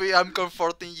 POV, I'm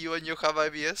comforting you and you have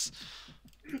IBS.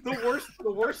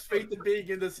 the worst fate than being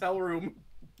in this hell room.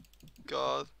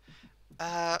 God.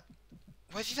 Why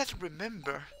did I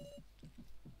remember?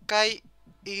 Kai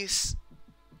is...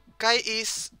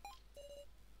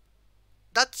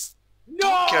 That's...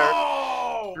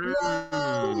 No!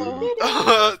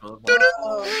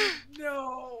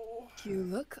 No! You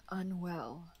look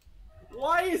unwell.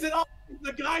 Why is it always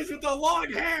the guys with the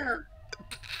long hair?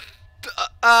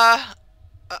 Uh,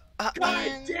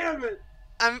 God damn it!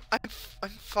 I'm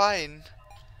fine.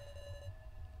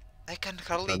 I can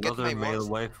hardly get Another my male words.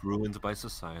 wife ruined by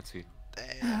society.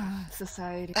 Damn.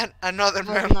 Society. And another I was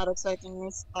male, not expecting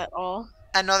this at all.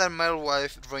 another male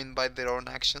wife ruined by their own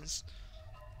actions.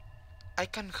 I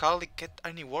can hardly get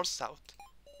any words out.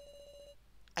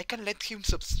 I can let him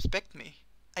suspect me.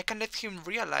 I can let him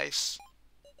realize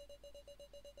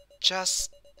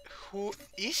just who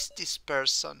is this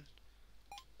person.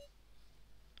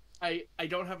 I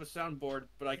don't have a soundboard,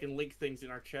 but I can link things in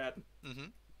our chat.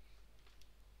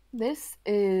 This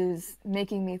is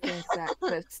making me think that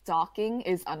the stalking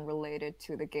is unrelated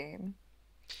to the game.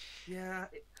 Yeah,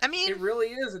 I mean, it really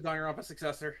is a Danganronpa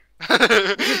successor.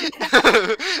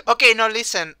 okay, no,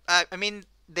 listen. I mean,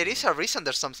 there is a reason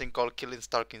there's something called killing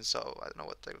stalking, so I don't know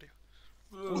what to tell you.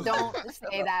 Don't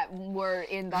say that we're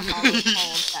in the Hollow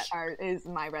homes that is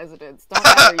my residence. Don't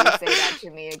ever you say that to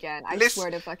me again. I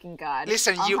swear to fucking God.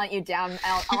 Listen, I'll hunt you down.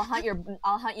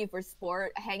 I'll hunt you for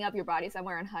sport. Hang up your body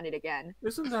somewhere and hunt it again.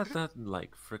 Isn't that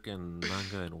like freaking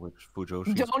manga in which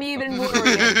Fujoshi? Don't even worry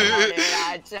about it,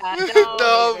 Acha.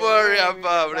 Don't even worry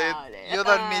about it. it. You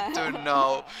don't need to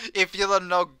know. If you don't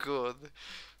know, good.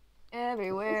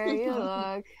 Everywhere you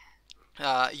look.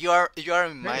 You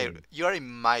are in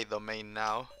my domain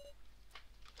now.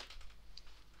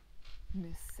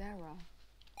 Miss Sarah.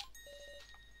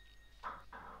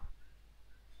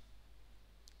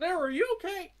 There, are you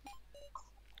okay?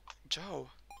 Joe.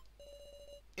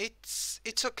 It's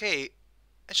okay.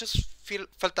 I just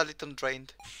felt a little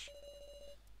drained.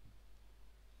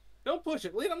 Don't push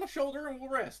it. Lean on my shoulder and we'll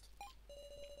rest.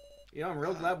 You know, I'm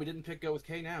real glad we didn't pick Go with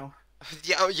K now.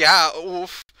 Yeah,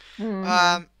 oof.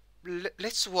 Mhm.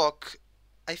 Let's walk.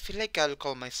 I feel like I'll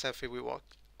call myself if we walk.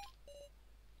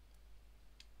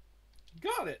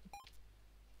 Got it.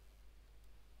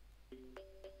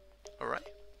 Alright.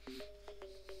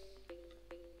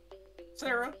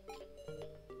 Sarah,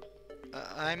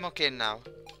 I'm okay now.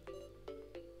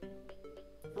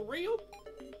 for real?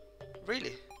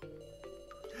 Really?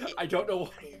 I don't know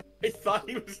why. I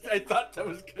thought that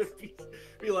was gonna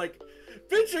be like,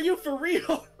 bitch, are you for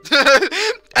real?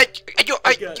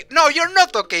 No, you're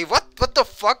not okay. What the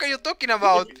fuck are you talking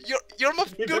about? You're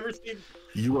not. You've ever seen?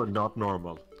 You are not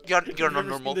normal. You're You've not ever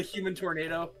normal. seen the Human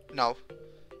Tornado? No.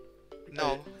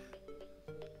 No.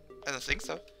 I don't think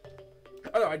so.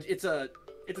 Oh no, it's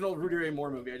an old Rudy Ray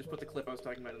Moore movie. I just put the clip I was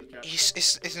talking about in the chat.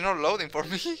 It's not loading for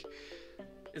me.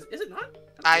 Is it not?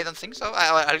 I don't think so.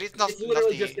 At least not. It's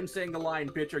literally not just the... him saying the line,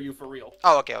 "Bitch, are you for real?"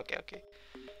 Oh, okay.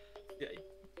 Yeah.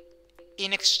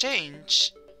 In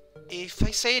exchange, if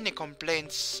I say any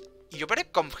complaints, you better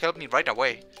come help me right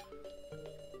away.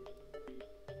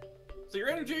 So you're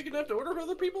energetic enough to order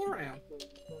other people around.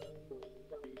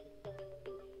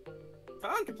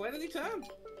 Fine, complain anytime.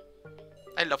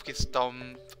 I love his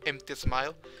dumb, empty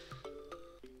smile.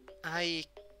 I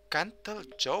can't tell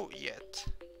Joe yet.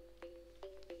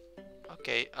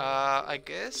 Okay, I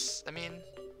guess, I mean...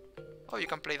 Oh, you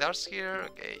can play darts here,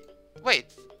 okay.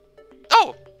 Wait!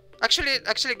 Oh! Actually,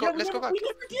 go, Yeah, let's go back. We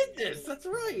never did this, that's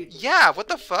right. Yeah, what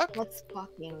the fuck? Let's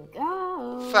fucking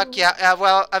go. Fuck yeah,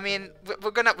 well, I mean,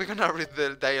 we're gonna read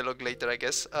the dialogue later, I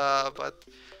guess, but...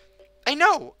 I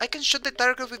know! I can shoot the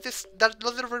target with that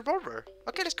little revolver.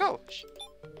 Okay, let's go.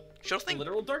 Sure A thing.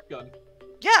 literal dart gun.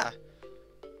 Yeah!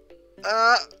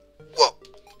 Whoa!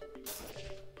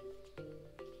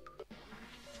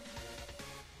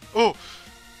 Oh!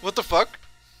 What the fuck?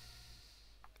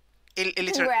 It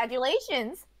literally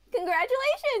Congratulations!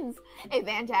 Congratulations! A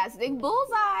fantastic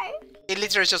bullseye!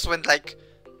 just went like...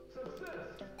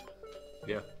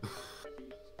 Yeah.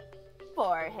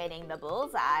 For hitting the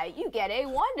bullseye, you get a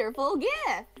wonderful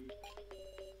gift.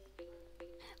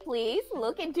 Please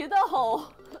look into the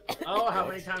hole. Oh, how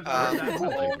many times have I heard that?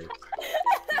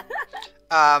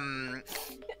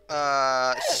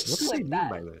 What do they mean that.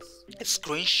 by this?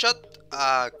 Screenshot?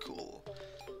 Cool.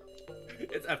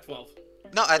 It's F12.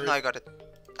 No, I got it.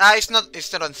 It's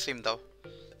not on Steam though.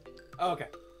 Oh, okay.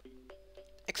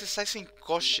 Exercising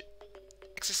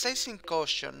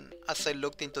caution as I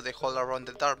looked into the hole around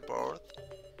the dartboard,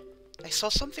 I saw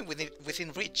something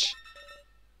within reach.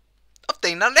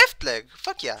 Obtain a left leg!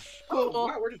 Fuck yeah! Oh, Cool.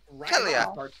 wow, we're just right Hell yeah.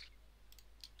 on parts.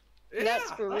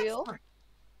 That's for real?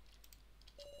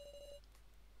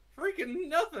 Freaking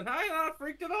nothing. I ain't not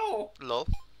freaked at all. Lol.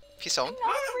 His own. Not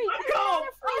I'm freaked, calm.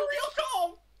 not I'm real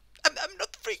calm. I'm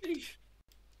not freaked. Sheesh.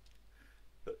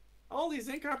 All these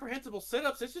incomprehensible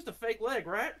sit-ups, it's just a fake leg,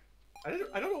 right? I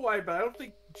don't know why, but I don't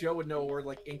think Joe would know a word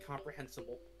like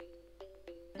incomprehensible.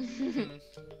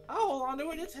 I'll hold on to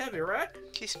it, it's heavy, right?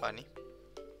 He's funny.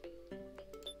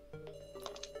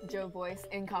 Joe voice,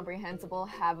 incomprehensible,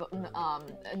 have an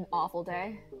awful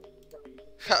day.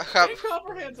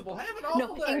 Incomprehensible. Have an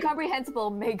awful No, day. incomprehensible,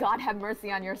 may God have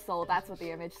mercy on your soul. That's what the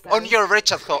image says. On your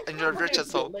Richard soul. In your Richard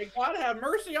soul. May God have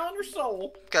mercy on your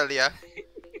soul. Hell yeah.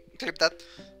 Clip that.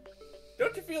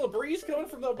 Don't you feel a breeze coming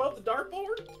from above the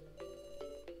dartboard?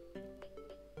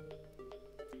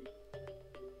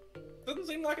 Doesn't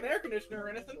seem like an air conditioner or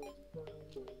anything.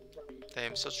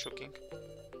 Damn, so shocking.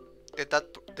 The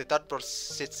dartboard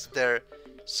sits there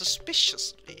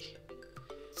suspiciously.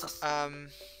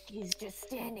 He's just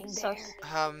standing Sus.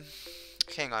 there.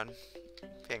 Hang on.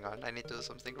 I need to do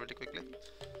something really quickly.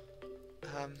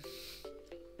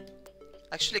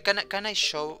 Actually, can I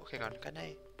show? Hang on, can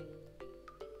I?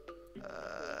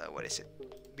 What is it?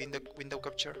 Window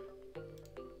capture.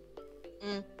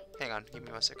 Hang on, give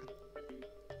me 1 second.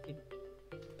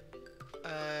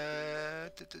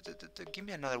 Give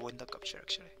me another window capture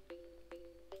actually.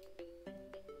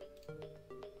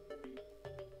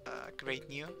 Great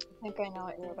new. I think I know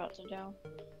what you're about to do.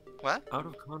 What? Out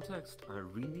of context, I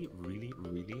really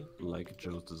like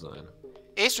Joe's design.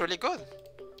 It's really good.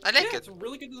 I like Yeah, it. it's a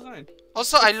really good design.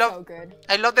 Also, I love So good.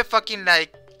 the fucking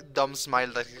like dumb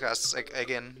smile that he has. Like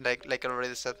again, like I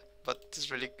already said, but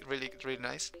it's really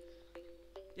nice.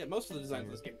 Yeah, most of the designs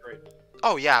of this game are great.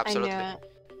 Oh yeah, I knew absolutely.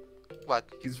 it. What?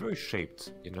 He's very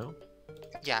shaped, you know?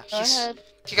 Yeah, Go ahead.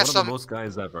 he One has of the some. most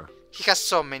guys ever. He has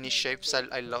so many shapes.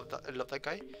 I love that. I love that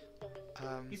guy.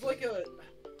 He's like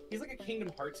a Kingdom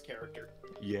Hearts character.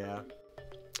 Yeah.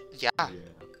 Yeah. Yeah.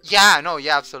 Yeah. No.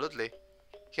 Yeah. Absolutely.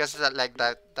 He has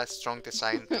that strong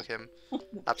design to him.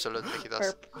 Absolutely, he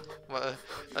does. Well,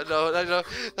 I know.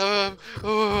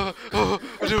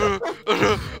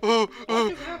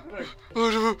 What is happening?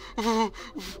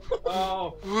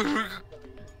 Oh,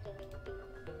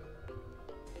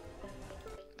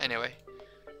 Anyway,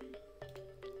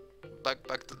 back.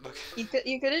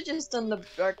 You could have just done the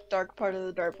dark part of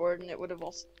the dartboard and it would have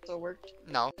also worked.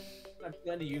 No, I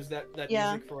plan to use that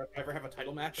Yeah. music for if I ever have a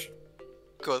title match.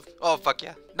 good. Oh fuck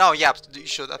yeah. No, yeah, you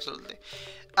should absolutely.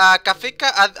 Kafika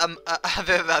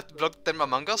added that block term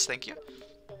Among Us. Thank you.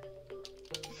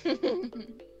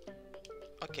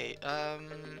 Okay.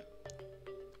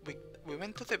 We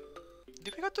went to the.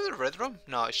 Did we go to the red room?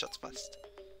 No, it shuts fast.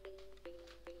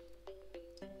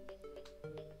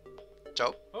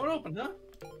 Joe? Oh, it opened, huh?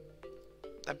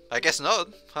 I guess not,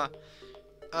 huh?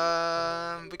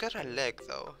 We got a leg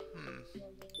though.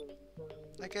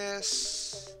 I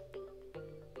guess.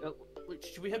 Wait,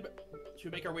 should we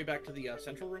make our way back to the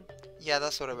central room? Yeah,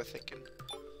 that's what I was thinking.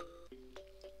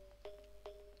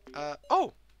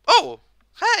 Oh!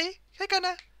 Hi! Hi,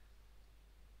 Kana!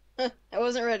 I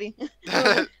wasn't ready.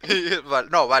 Well,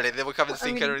 no, vale, we haven't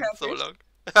seen mean, her in so crackers.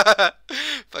 long.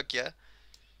 Fuck yeah.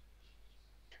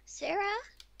 Sarah?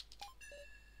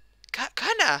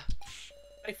 Kana!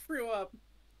 I threw up.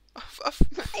 I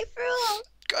threw up.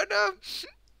 Kana!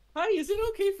 Hi, is it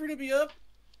okay for you to be up?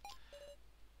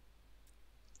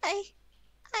 I.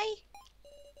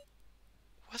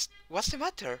 What's the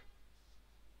matter?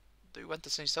 Do you want to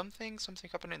say something? Something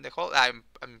happened in the hall? I'm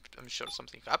sure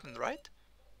something happened, right?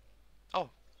 Oh.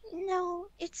 No,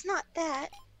 it's not that.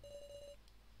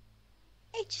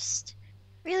 I just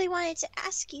really wanted to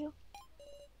ask you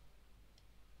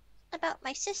about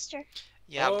my sister.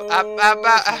 Yeah, Oh.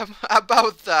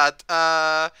 about that.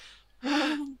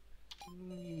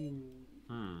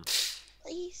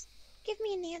 Please, give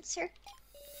me an answer.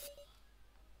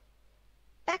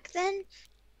 Back then,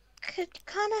 could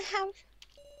Kana have...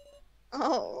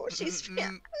 Oh, she's actually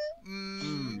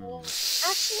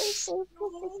saved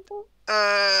her sister?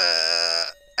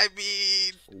 I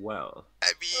mean, Well.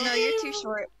 No, you're too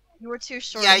short. You were too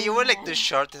short. yeah, you were like too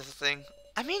short. Is the thing.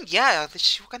 I mean, yeah,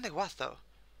 she kinda was though.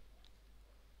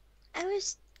 I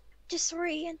was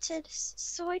disoriented,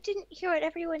 so I didn't hear what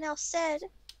everyone else said.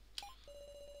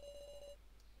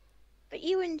 But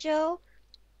you and Joe,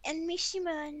 and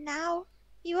Mishima and Nao,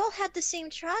 you all had the same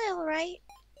trial, right?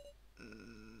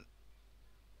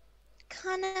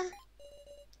 Kana...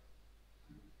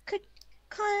 Could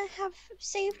Kana have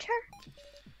saved her?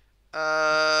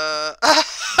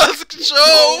 Ask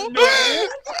Joe.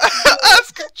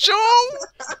 Ask Joe.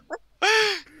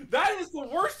 That is the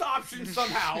worst option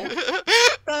somehow.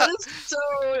 That is so.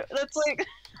 That's like.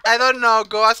 I don't know.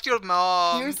 Go ask your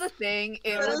mom. Here's the thing,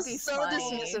 it That would be is so funny.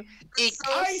 dismissive. It,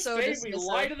 I So say we dismissive.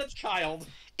 lie to the child.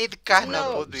 it kinda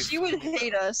No, would be. she would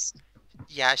hate us.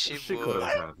 Yeah, she She would. could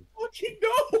have. What you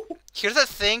know? Here's the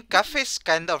thing. Cafe's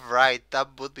kind of right.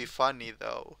 That would be funny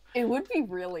though. It would be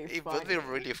really It funny. would be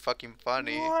really fucking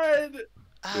funny. What?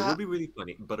 It would be really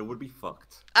funny, but it would be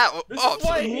fucked. This is why I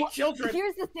absolutely. hate children.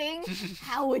 Here's the thing.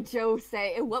 How would Joe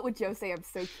say? And what would Joe say? I'm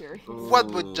so curious. What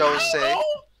would Joe say?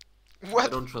 Oh! I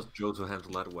What? don't trust Joe to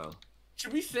handle that well.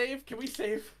 Should we save? Can we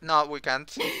save? No, we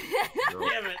can't. No.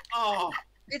 Damn it! Oh.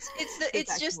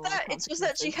 It's just actual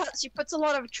that she puts a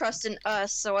lot of trust in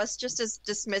us, so us just as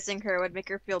dismissing her would make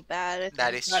her feel bad. I think.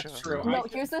 That is That's true. true. No,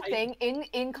 here's the I- thing.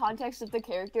 In context of the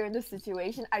character and the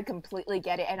situation, I completely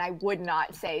get it, and I would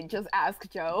not say just ask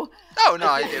Joe. Oh no,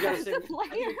 I think we didn't. gotta save- Player,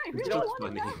 I It's really just want to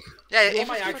funny. know. Yeah, You if,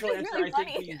 want my actual It's answer? really I think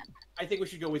funny. I think we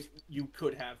should go with you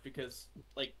could have because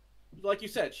like you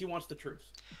said, she wants the truth.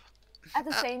 At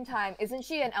the same time, isn't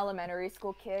she an elementary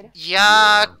school kid?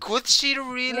 yeah, Yeah. could she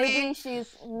really?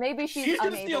 Maybe she's She's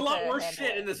gonna unable see a lot to worse handle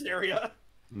shit it. in this area.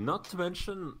 Not to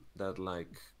mention that,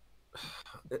 like,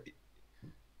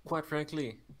 quite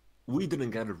frankly, we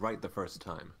didn't get it right the first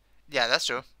time. Yeah, that's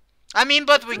true. I mean,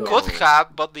 but we No. could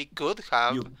have. But we could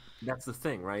have. That's the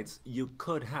thing, right? You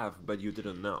could have, but you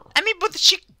didn't know. I mean, but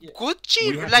she Yeah. could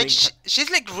she We have like made- she's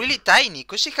like really tiny.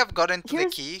 Could she have gotten to the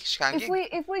Here's- key If hanging?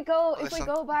 we go Listen.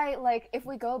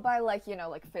 by like you know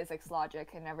like physics logic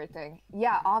and everything,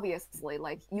 yeah, obviously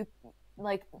like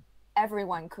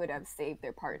everyone could have saved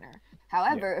their partner.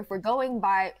 However, if we're going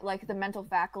by like the mental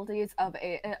faculties of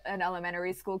an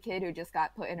elementary school kid who just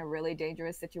got put in a really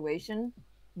dangerous situation,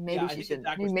 maybe I she think shouldn't.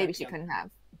 Zach was Maybe next, she yeah. couldn't have.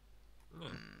 Yeah,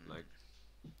 like,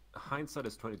 hindsight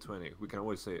is 2020. We can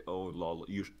always say, "Oh, lol,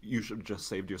 you should just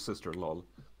saved your sister, lol."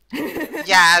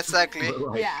 Yeah, exactly. But,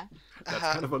 like, Yeah. that's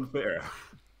Uh-huh. kind of unfair.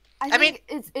 I mean-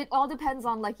 think it all depends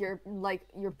on like your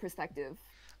perspective.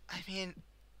 I mean,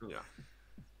 Yeah.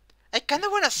 I kind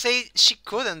of want to say she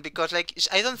couldn't because like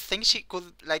I don't think she could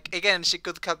like again she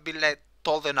could have been like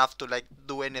told enough to like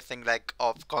do anything like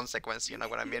of consequence. You know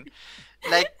what I mean?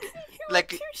 Like like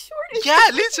too short. yeah,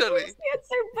 literally.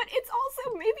 Answer, but it's also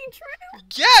maybe true.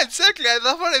 Yeah, exactly. That's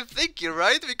what I'm thinking,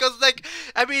 right? Because like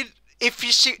I mean, if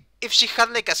she had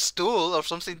like a stool or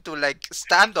something to like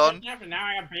stand on, Now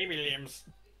I have baby limbs.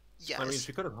 yes. I mean,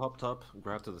 she could have hopped up,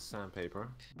 grabbed the sandpaper,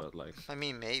 but like, I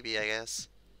mean, maybe I guess.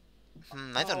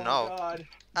 I don't Oh, know.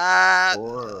 God.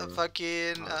 Or-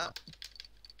 Fucking.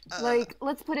 Like,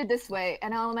 let's put it this way: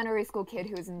 an elementary school kid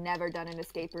who's never done an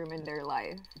escape room in their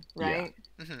life, right?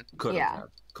 couldn't Yeah. have,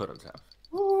 couldn't have.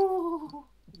 Ooh.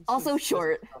 Also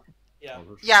short. Yeah.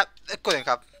 Yeah, couldn't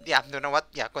have. Yeah, you know what?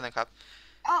 Yeah, couldn't have.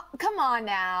 Oh, come on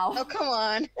now. Oh come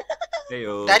on.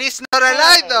 Heyo. That is not a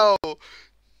lie, Hey. though.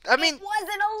 I mean, It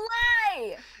wasn't a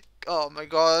lie. oh my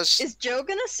gosh. Is Joe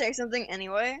gonna say something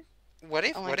anyway? What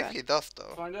if? Oh my what if God. he does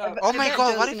though? Find I out. bet- Oh I my bet God,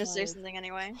 Joe's what if- gonna say something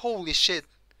anyway. Holy shit!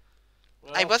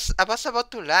 Well, I was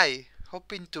about to lie,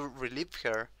 hoping to relieve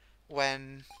her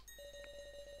when.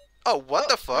 Oh, what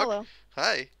the fuck? Hello.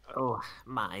 Hi. Oh,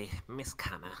 my, Miss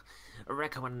Kana.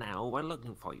 Reckon now we're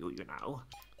looking for you, you know.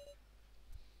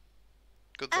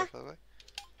 Good work, by the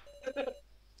way.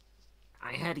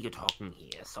 I heard you talking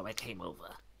here, so I came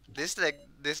over. This like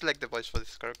the voice for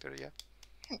this character,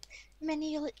 yeah.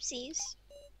 Many ellipses.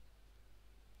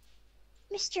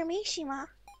 Mr. Mishima,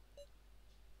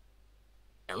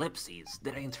 Ellipses,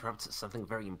 did I interrupt something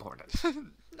very important?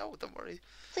 No, don't worry.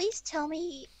 please tell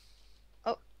me.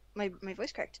 My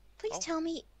voice cracked. Please Oh. tell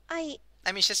me. I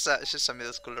mean, she's a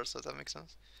middle schooler, so that makes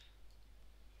sense.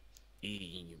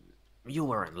 You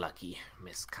were unlucky,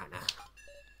 Miss Kana.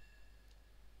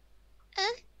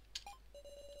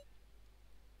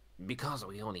 Because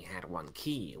we only had one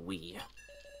key, we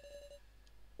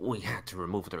had to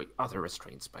remove the other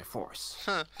restraints by force.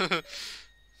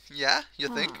 Yeah, you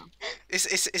think? Huh. Is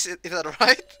that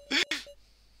right?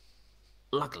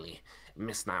 Luckily,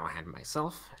 Miss Now had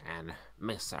myself, and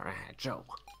Miss Sarah had Joe.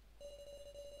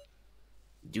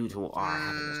 Due to our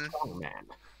having a strong man,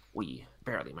 we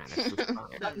barely managed to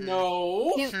survive.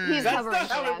 No. He's That's covering not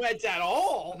how for it that. went at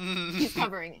all. He's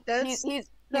covering it. That's- He's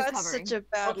That's covering. such a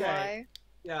bad Okay. lie.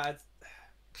 Yeah.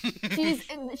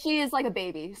 She is like a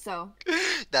baby, so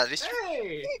That is true.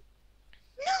 Hey.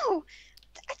 No,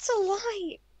 that's a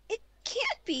lie. It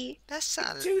can't be. That's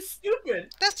a Too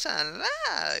stupid. that's a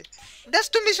lie. That's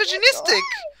too misogynistic.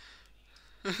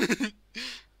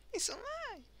 It's a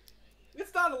lie.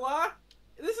 It's not a lie.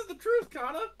 This is the truth,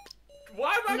 Kana.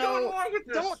 Why am I No, going along with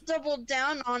this? Don't double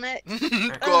down on it.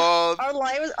 God. Our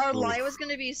lie was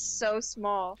gonna be so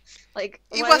small. Like,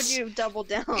 It why was- would you double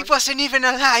down? It wasn't even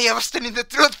a lie. I was telling the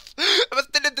truth. I was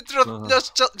telling the truth. Oh,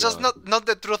 just God. not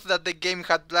the truth that the game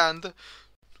had planned.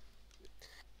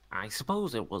 I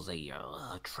suppose it was a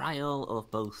trial of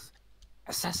both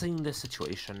assessing the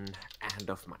situation and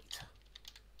of might.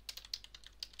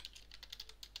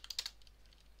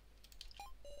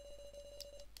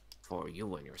 for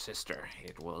you and your sister,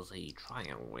 it was a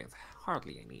trial with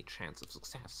hardly any chance of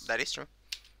success. That is true.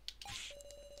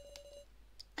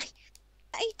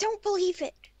 I don't believe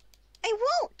it. I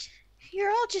won't. You're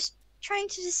all just trying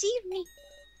to deceive me.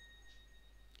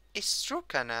 It's true,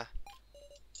 Kana.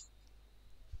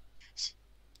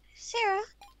 Sarah,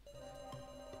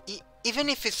 Even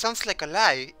if it sounds like a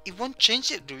lie, it won't change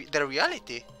the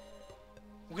reality.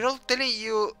 We're all telling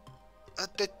you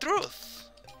the truth.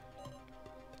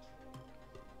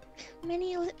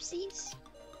 many ellipses.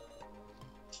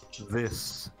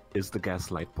 This is the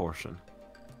gaslight portion.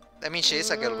 I mean, she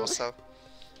is a girl, so.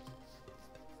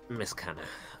 Miss Kana,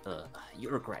 you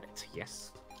regret it,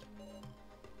 yes?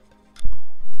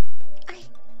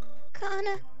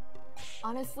 Kana.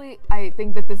 Honestly, I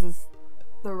think that this is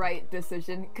the right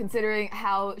decision, considering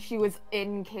how she was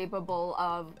incapable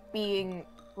of being,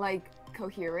 like,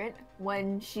 coherent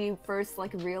when she first,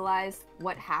 like, realized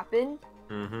what happened.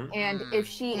 Mm-hmm. And if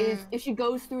she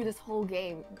goes through this whole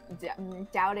game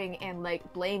doubting and,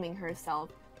 like, blaming herself,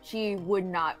 she would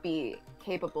not be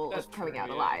capable of coming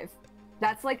out alive.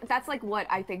 That's like what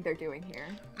I think they're doing here.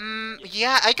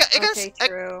 Yeah, I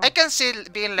can see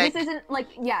it being like.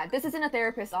 This isn't a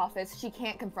therapist's office. She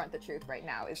can't confront the truth right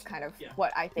now. Is kind of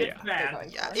what I think they're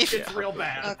going for. It's real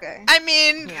bad. Okay. I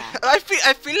mean, I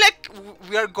feel like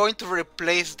we are going to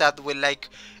replace that with like,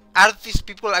 are these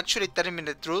people actually telling me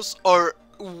the truth, or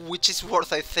which is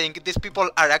worse, I think these people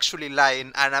are actually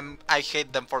lying, and I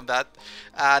hate them for that,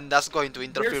 and that's going to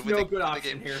interfere with the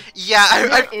game. Here. Yeah,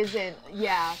 there isn't.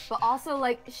 Yeah, but also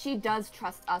like she does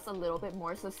trust us a little bit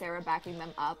more, so Sarah backing them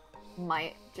up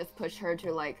might just push her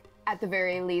to like, at the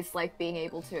very least, like being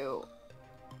able to.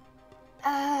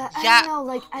 I don't know,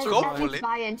 like at least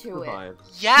buy into it.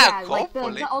 Yeah, like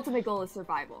hopefully. the ultimate goal is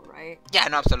survival, right? Yeah,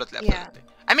 no, absolutely. Yeah.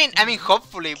 I mean,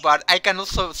 hopefully, but I can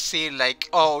also see like,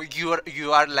 oh,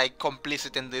 you are like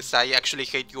complicit in this. I actually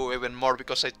hate you even more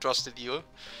because I trusted you.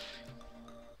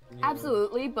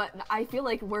 Absolutely, but I feel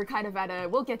like we're kind of at a.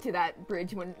 We'll get to that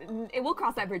bridge when we'll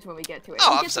cross that bridge when we get to it. Oh,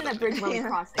 we'll absolutely. get to that bridge when we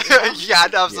cross it. You know? Yeah,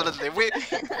 no, absolutely.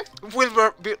 We'll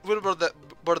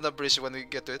burn the bridge when we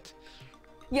get to it.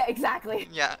 Yeah, exactly.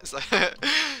 Yeah. So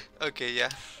okay, yeah.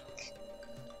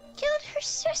 Killed her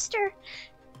sister.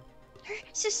 Her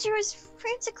sister was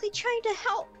frantically trying to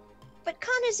help, but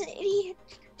Kana's an idiot.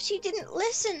 She didn't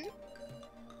listen.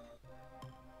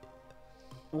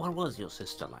 What was your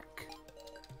sister like?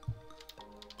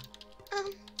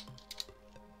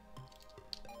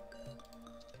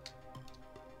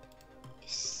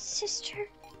 Sister.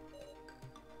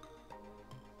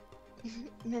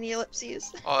 Many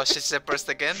ellipses. Oh, she's depressed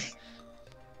again.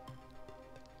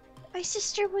 My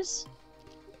sister was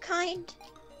kind.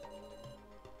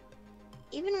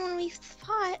 Even when we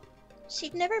thought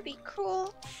she'd never be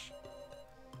cruel,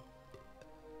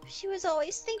 she was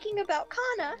always thinking about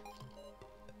Kana.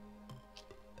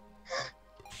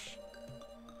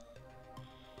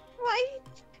 Why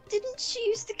didn't she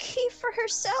use the key for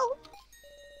herself?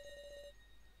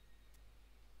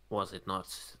 Was it not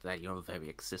that your very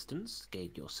existence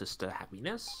gave your sister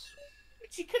happiness?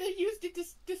 She could have used it to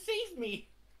save me.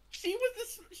 She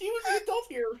was the adult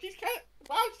here. She's kind of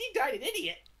wow. She died an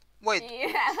idiot. Wait.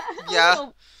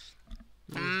 Yeah.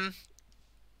 Yeah.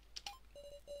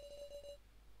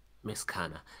 Miss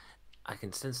Kana, I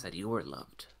can sense that you were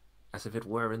loved, as if it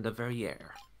were in the very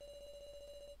air.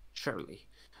 Surely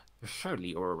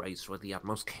you were raised with the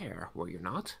utmost care, were you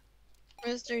not?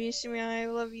 Mr. Yusumi, I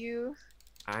love you.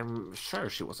 I'm sure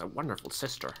she was a wonderful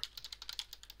sister.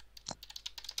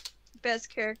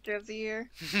 Best character of the year.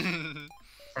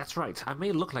 That's right, I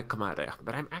may look like Kamada,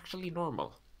 but I'm actually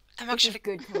normal. I'm actually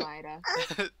good, Kamada.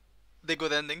 The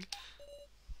good ending.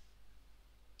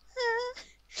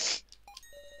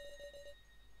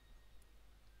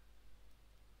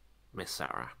 Miss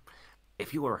Sarah,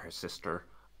 if you were her sister,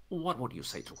 what would you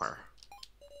say to her?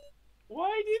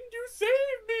 Why didn't you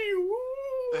save me?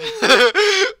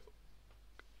 Woo!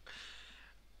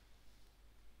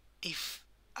 If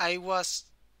I was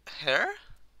her,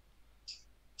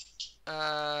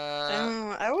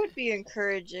 I would be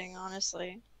encouraging,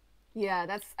 honestly.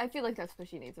 Yeah, I feel like that's what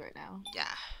she needs right now.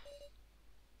 Yeah.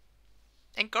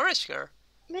 Encourage her.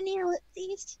 Many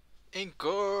ellipses.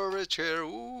 Encourage her.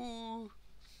 Ooh.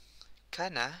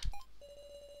 Kana.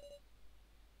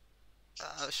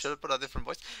 Should I put a different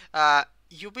voice?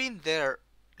 You being there,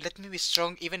 let me be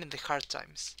strong even in the hard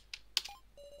times.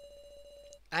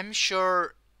 I'm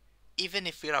sure, even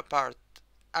if we're apart,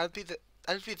 I'll be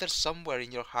there somewhere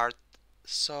in your heart.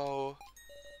 So,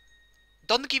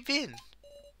 don't give in.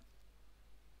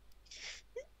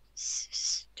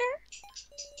 Sister?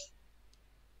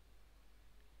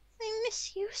 I'm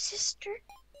miss you, sister.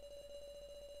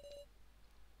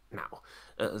 Now,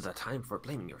 the time for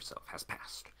blaming yourself has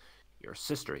passed. Your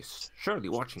sister is surely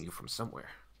watching you from somewhere.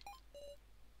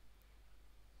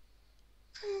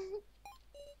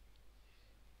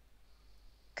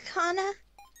 Kana?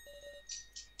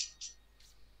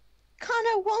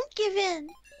 Kana won't give in.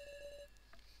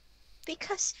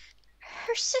 Because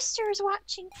her sister is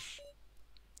watching.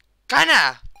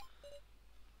 Kana!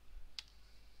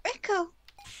 Rico,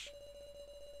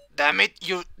 Damn it,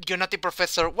 you naughty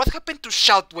professor. What happened to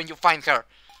Shout when you find her?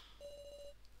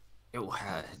 Oh,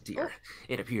 dear.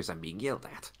 It appears I'm being yelled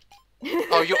at.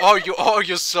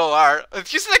 You so are.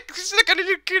 He's like an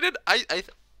educated. I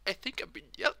think I've been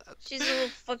yelled at. She's a little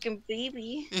fucking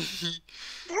baby.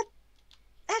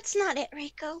 that's not it,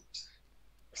 Rico.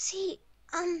 See,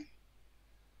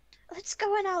 let's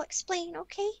go and I'll explain,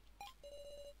 okay?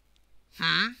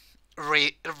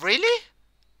 Really?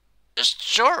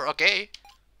 Sure, okay.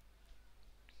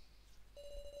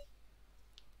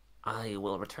 I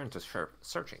will return to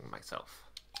searching myself.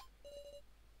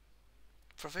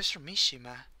 Professor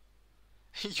Mishima,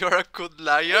 you're a good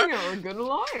liar. You're a good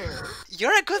liar.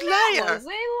 You're a good That liar. was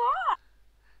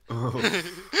a lie.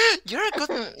 You're a good.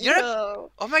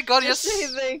 No. Oh my god, Just say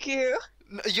thank you.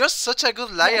 you're such a good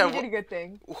Yeah, liar. you did a good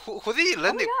thing. Who did you Oh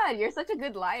learn my it? god, you're such a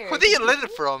good liar. Who did you learn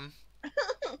it from?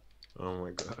 Oh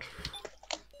my god.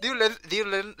 Do you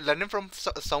learn it from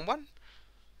someone?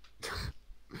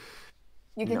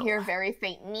 You can No. hear very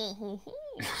faint me.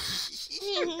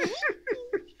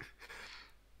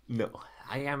 No,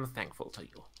 I am thankful to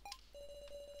you.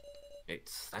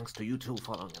 It's thanks to you two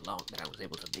following along that I was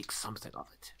able to make something of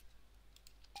it.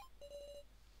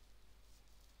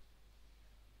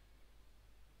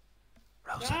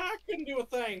 Rosa, I couldn't do a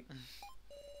thing.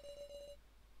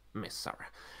 Miss Sarah,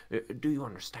 do you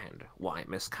understand why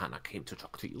Miss Kana came to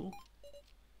talk to you?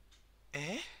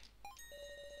 Eh?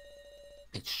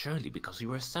 It's surely because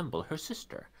you resemble her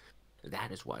sister.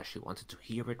 That is why she wanted to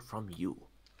hear it from you.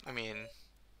 I mean,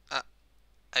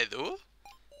 I do?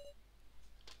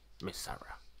 Miss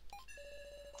Sarah.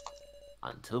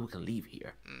 Until we can leave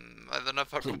here, I don't know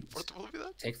if I'm Please. comfortable with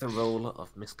that. take the role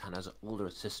of Miss Kana's older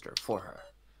sister for her.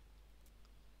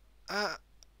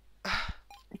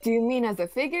 Do you mean as a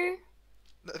figure?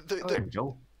 Or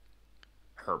Joe,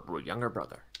 her younger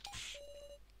brother.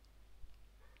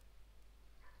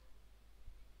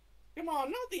 Come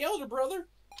on, not the elder brother.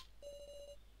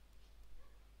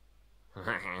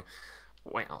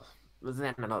 Well,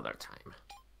 then another time.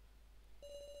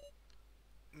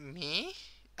 Me?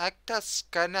 Act as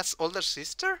Kana's older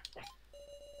sister?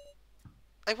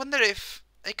 I wonder if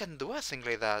I can do a thing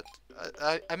like that.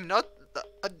 I'm not.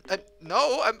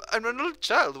 No, I'm an old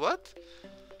child. What?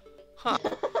 Huh?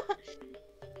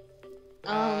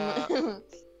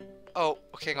 Oh,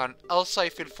 hang on. Also, I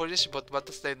feel foolish, but what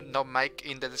does the no mic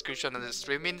in the description of the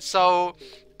streaming? So,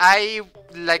 I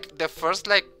like the first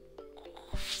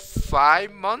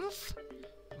 5 months.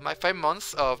 My 5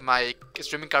 months of my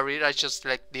streaming career, I just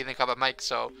didn't have a mic,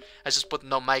 so I just put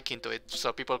no mic into it,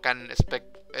 so people can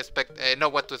know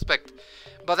what to expect.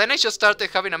 But then I just started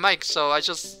having a mic, so I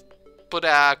just put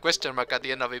a question mark at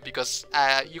the end of it because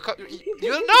you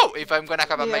don't know if I'm gonna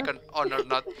have a mic on or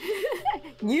not.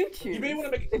 You choose You may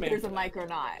want to make a if command. there's a for mic or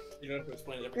not. that. You don't have to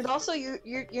explain it. But also,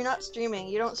 you're not streaming.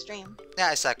 You don't stream.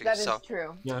 Yeah, exactly. That is So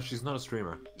true. Yeah, she's not a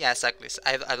streamer. yeah, exactly.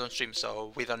 I don't stream,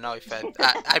 so we don't know if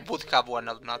I would have one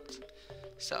or not.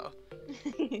 So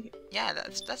yeah,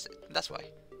 that's why.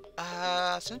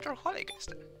 Central Hall, I guess.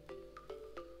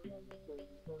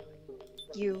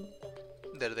 You.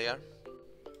 There they are.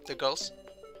 The girls.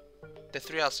 The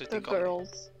three are The sitting on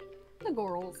girls. The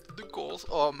girls. the girls.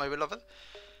 Oh, my beloved.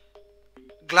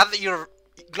 Glad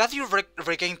you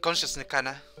regained consciousness,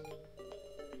 Kana.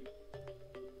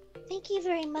 Thank you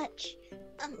very much.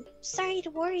 I'm sorry to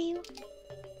worry you.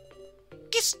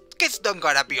 Kids don't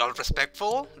gotta be all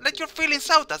respectful. Let your feelings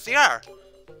out as they are.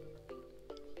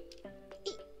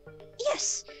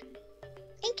 Yes.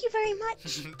 Thank you very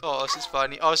much. Oh, she's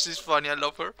funny. Oh, she's funny. I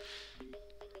love her.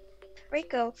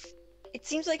 Reiko, it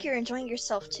seems like you're enjoying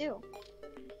yourself too.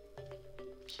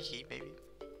 He maybe.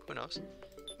 Who knows?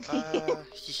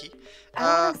 He.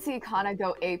 I want to see Kana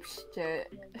go ape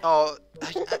shit. Oh,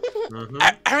 aren't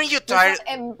you But, tired?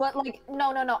 but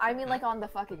no. I mean like on the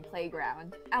fucking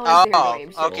playground. I want to see her go ape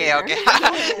shit. Okay, later.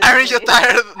 okay. Aren't you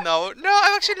tired? No,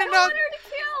 I'm actually I not. want her to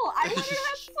kill. I want her to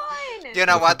have fun. You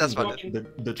know what? That's Fucking fine.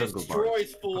 the jungle bar.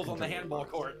 Destroys fools on the handball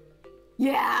court.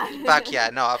 Yeah. Back, yeah,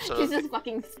 no, She's absolutely. just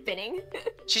fucking spinning.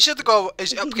 She should go.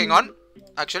 Hang on.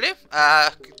 Actually,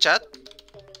 chat.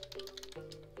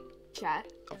 Chat.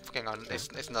 Oh, hang on,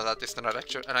 it's not that. It's not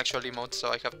an actual emote, so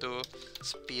I have to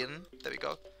spin. There we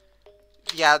go.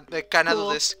 Yeah, can I do Cool.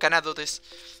 this? Can I do this?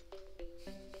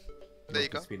 There you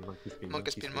go. Spin, monkey spin,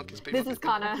 Monkey spin, monkey spin. This is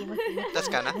Kana. That's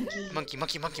Kana. Monkey,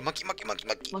 monkey, monkey, monkey, monkey, monkey,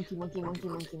 monkey.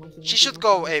 Monkey. She should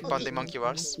go ape on the monkey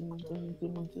bars. Monkey.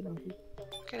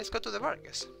 Okay, let's go to the bar, I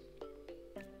guess.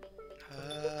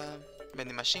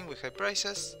 Vending machine with high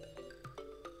prices.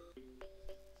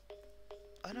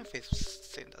 I don't know if it's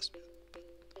seen that.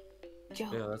 Yeah,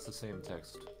 Joe. that's the same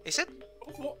text. Is it?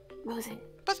 Rosen.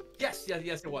 Yes,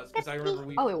 it was. Because I remember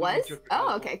we. Oh, it we was? took-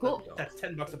 Oh, okay, cool. That's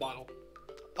 $10 a bottle.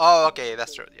 Oh, okay,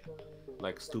 that's true. Yeah.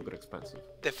 Like stupid expensive.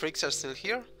 The freaks are still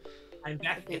here. I'm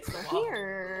back. It's It's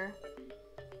here.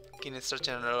 Guinness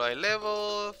searching at a low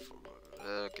level.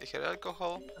 Okay, here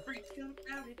alcohol. The freaks come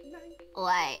out at night.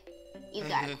 What? You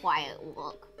got a quiet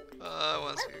look.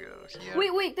 Once we go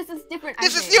here. Wait, this is different. I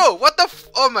This is think. you! What the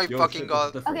oh my Yo, fucking shit,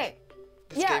 god. this is Okay.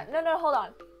 This Yeah, game. no, hold on.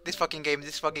 This fucking game.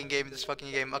 This fucking game. This fucking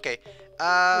game. Okay.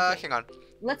 Okay. Hang on.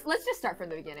 Let's just start from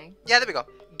the beginning. Yeah, there we go.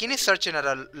 Guinness searching at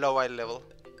a low eye level.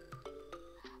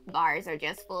 Bars are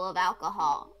just full of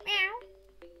alcohol. Meow.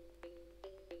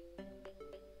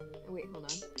 Wait, hold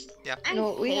on. I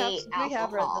No, we have hate read this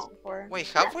alcohol. before. Wait,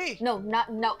 have we? No,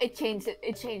 it changed.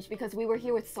 It changed because we were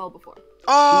here with Soul before.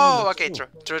 Oh, Ooh, okay, cool.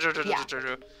 true.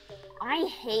 Yeah. I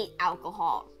hate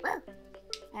alcohol.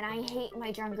 And I hate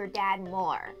my drunker dad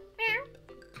more. Meow.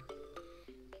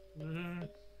 Mm,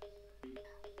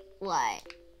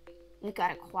 What? You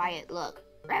got a quiet look.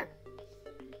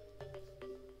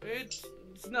 it's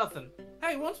nothing.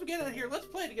 Hey, once we get out of here, let's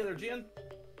play together, Jin.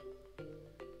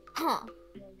 Huh.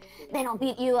 Then I'll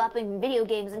beat you up in video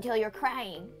games until you're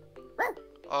crying.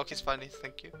 Oh, he's funny.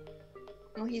 Thank you.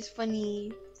 Oh, he's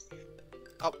funny.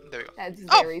 Oh, there we go. That's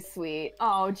Oh! very sweet.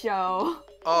 Oh, Joe.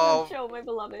 Oh. Joe, my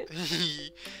beloved.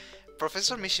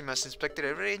 Professor Mishima has inspected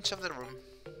every inch of the room.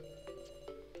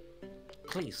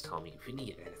 Please tell me if you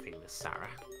need anything, Miss Sarah.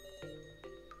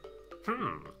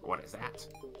 What is that?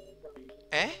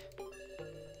 Eh?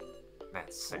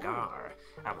 That cigar.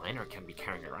 A minor can be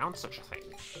carrying around such a thing.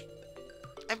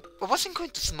 I wasn't going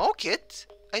to smoke it.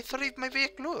 I thought it might be a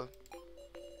clue.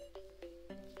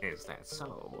 Is that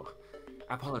so?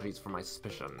 Apologies for my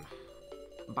suspicion.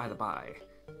 By the by,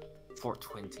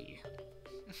 420.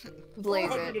 Blaze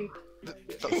it.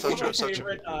 So true, My so true.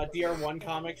 favorite DR1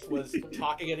 comics was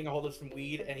Taka getting a hold of some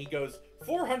weed, and he goes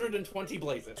 420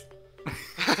 blazes.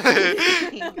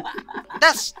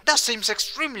 That seems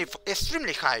extremely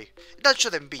high. That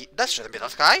shouldn't be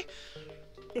that high.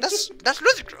 That's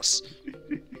ludicrous.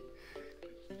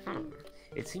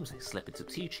 It seems I slip into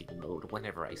teaching mode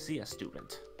whenever I see a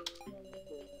student.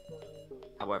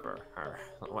 However,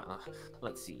 well,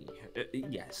 let's see.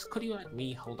 Yes, could you let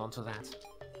me hold on to that?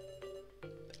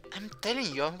 I'm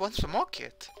telling you, I won't smoke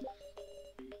it.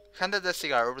 Handed the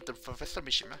cigar over to Professor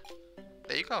Mishima.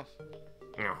 There you go.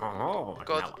 Oh,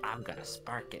 God. now I'm gonna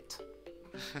spark it.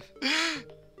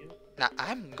 Now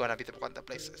I'm gonna be the one that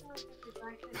plays it.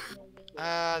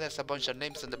 There's a bunch of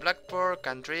names on the blackboard.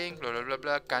 Can't drink. Blah blah blah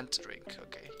blah. Can't drink.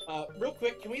 Okay. Real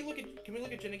quick, can we look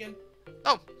at Jin again?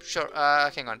 Oh, sure.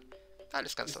 Hang on.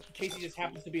 Let's cancel. Casey just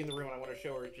happens to be in the room, and I want to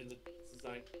show her Jin's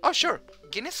design. Oh, sure.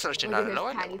 Guinness searching Look at at a this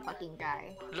low tiny level. fucking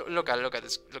guy. Look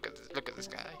at this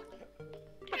guy.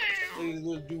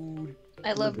 Little dude.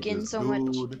 I love Gin so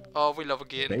much. Oh, we love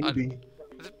Gin. Baby.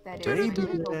 That Baby, is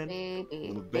little man. baby.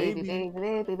 Little Baby, baby.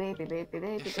 baby, baby, baby, baby,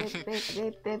 baby,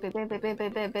 baby,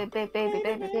 baby, baby,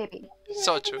 baby, baby.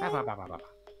 So true. Ba, ba, ba, ba, ba.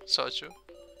 So true.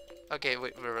 Okay,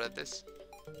 wait, we read this.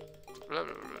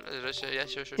 Yeah,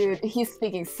 sure. Dude, he's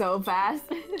speaking so fast.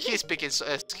 He's speaking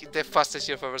the fastest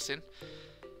you've ever seen.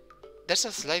 There's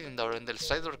a sliding door in the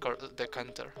slide door the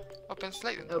counter. Open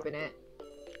sliding door. Open it.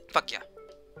 Fuck yeah.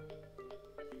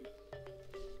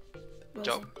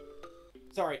 Joe.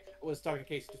 Sorry, I was talking to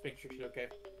Casey, just making sure she's okay.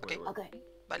 Okay. Okay.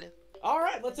 Vale.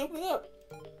 Alright, let's open it up.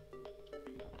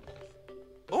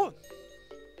 Oh!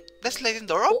 The sliding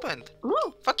door opened!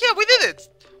 Ooh. Fuck yeah, we did it!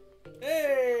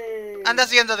 Hey! And that's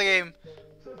the end of the game.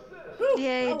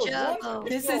 Yay, That was Joe. one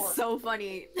This score. is so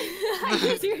funny. I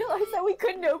just realized that we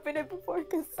couldn't open it before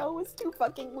because So was too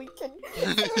fucking weak and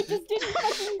Sarah just didn't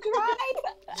fucking try.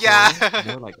 Yeah!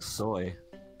 More like soy.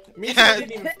 Me Yeah.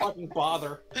 didn't even fucking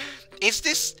bother. Is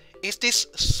this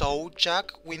so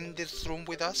Jack in this room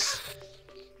with us?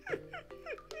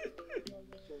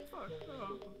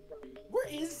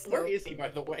 Where is he, by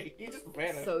the way? He just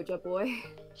vanished. Soja boy.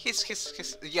 He's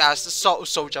yeah,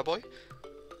 Soja boy.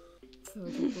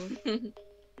 Soja boy.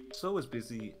 So is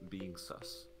busy being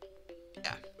sus.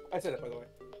 I said it, by the way.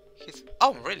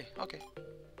 Oh really? Okay.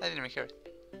 I didn't even hear it.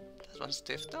 That one's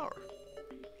stiff door.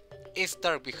 It's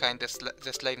dark behind the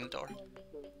sliding door.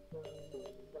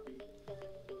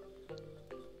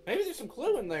 Maybe there's some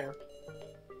clue in there.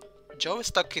 Joe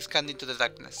stuck his hand into the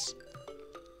darkness.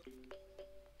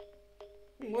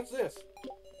 What's this?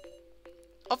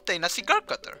 Obtain a cigar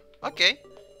cutter. Okay.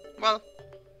 Well,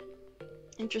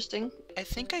 Interesting. I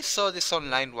think I saw this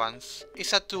online once.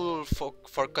 It's a tool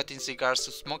for cutting cigars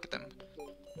to smoke them.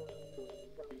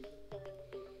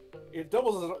 It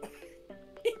doubles as an,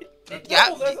 it Yeah.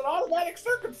 doubles as an automatic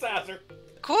circumciser.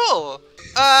 Cool!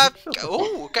 Oh,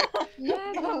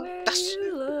 That's-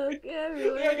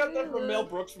 Yeah, I got that from Mel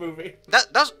Brooks movie.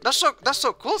 that's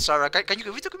so cool, Sarah. Can you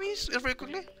give it to me really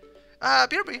quickly?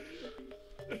 BRB.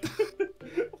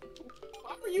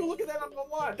 Why are you looking at that on the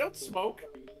lawn? Don't smoke.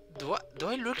 Do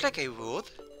I look like I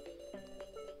would?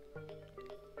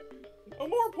 Oh,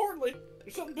 more importantly,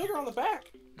 there's something bigger on the back.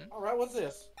 Alright, what's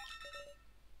this?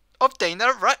 Obtain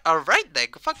a right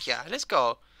leg. Fuck yeah, let's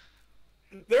go.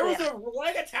 There was a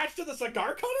leg attached to the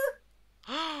cigar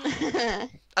cutter?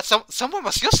 Someone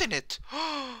was using it.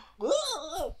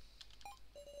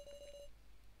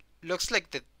 Looks like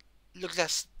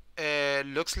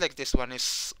this one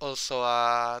is also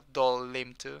a dull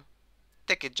limb too.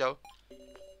 Take it, Joe.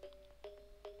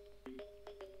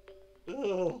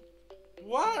 Ugh.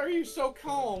 Why are you so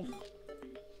calm?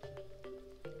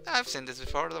 I've seen this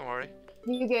before. Don't worry.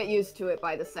 You get used to it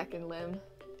by the second limb.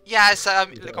 Yeah,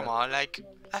 come on, like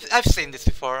I've seen this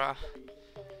before.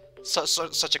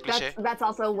 Such a cliche. That's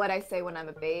also what I say when I'm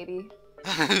a baby.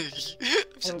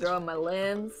 I'm growing my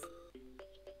limbs.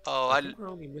 Oh, I think we're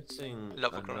only missing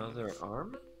love a girl. another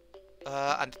arm.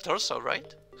 And the torso,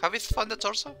 right? Have you found the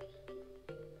torso?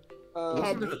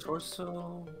 Wasn't there a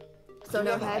torso? So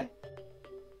no head?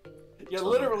 Yeah,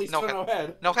 literally No no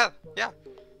head. No head. Yeah.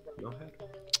 No head.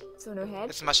 So no head?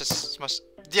 It smashes.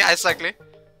 Yeah, exactly.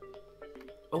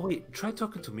 Oh wait, try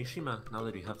talking to Mishima now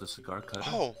that you have the cigar cutter.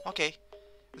 Oh, okay.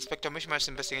 Inspector Mishima is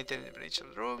investigating the breach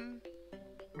of the room.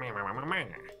 There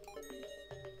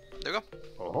you go.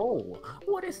 Oh,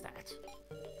 what is that?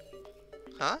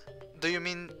 Huh? Do you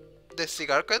mean the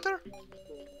cigar cutter?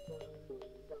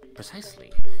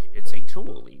 Precisely. It's a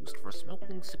tool used for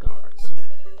smoking cigars.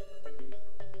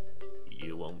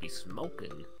 You won't be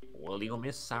smoking, will you,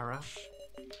 Miss Sarah?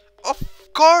 Of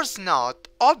course not.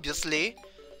 Obviously.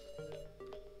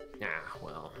 Ah,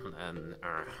 well, then,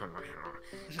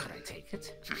 could I take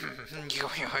it?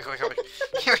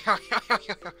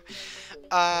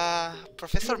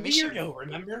 Professor Mishima. Weirdo,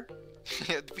 remember?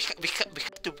 we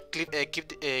have to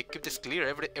keep this clear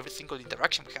every single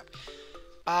interaction we have.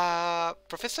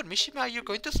 Professor Mishima, are you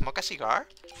going to smoke a cigar?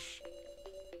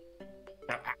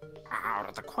 Out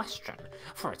of the question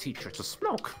for a teacher to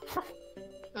smoke.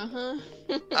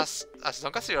 As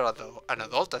long as you're an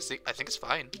adult, I think it's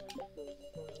fine.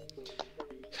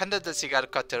 Handed the cigar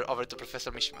cutter over to Professor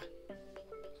Mishima.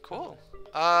 Cool.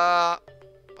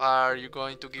 Are you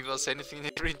going to give us anything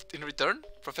in return?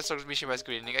 Professor Mishima is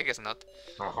grinning. I guess not.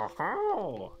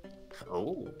 Oh,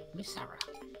 Miss Sarah.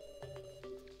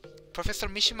 Professor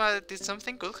Mishima, did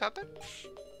something good happen?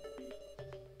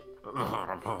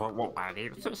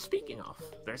 Speaking of,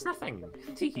 there's nothing.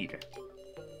 Indeed.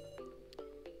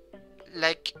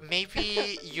 Like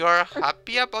maybe you're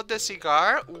happy about the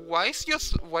cigar? Why is your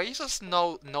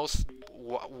nose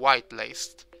white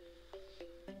laced?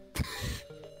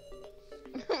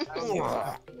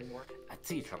 A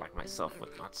teacher like myself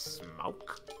would not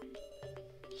smoke.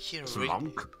 He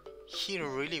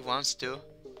really wants to.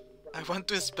 I want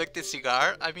to inspect the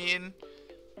cigar. I mean,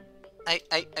 I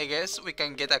guess we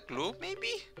can get a clue,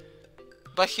 maybe?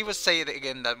 But he would say it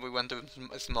again that we want to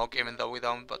smoke even though we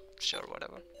don't, but sure,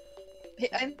 whatever. Hey,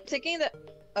 I'm thinking that.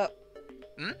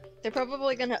 They're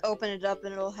probably gonna open it up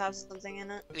and it'll have something in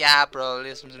it. Yeah,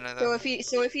 probably something like that.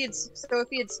 So if he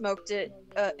had smoked it,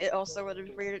 it also would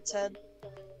have reared its head.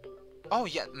 Oh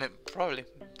yeah, probably.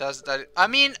 Does that? I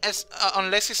mean,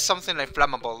 unless it's something like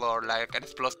flammable or like an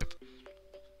explosive.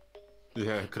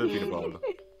 Yeah, it could have been a bomb.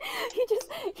 He just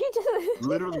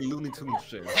Literally Looney Tunes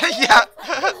shit. Yeah.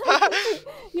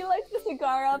 He lights the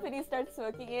cigar up and he starts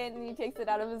smoking it and he takes it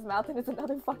out of his mouth and it's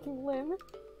another fucking limb.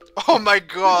 Oh my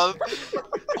god.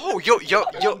 Oh, yo.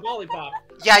 Lollipop.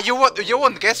 Yeah, you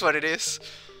won't guess what it is.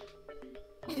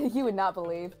 You would not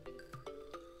believe.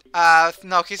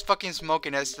 No, he's fucking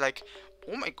smoking. It's like,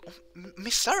 oh my god,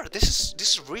 Miss Sarah, this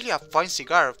is really a fine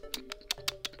cigar.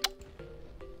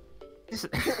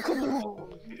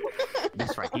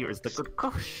 This right here is the good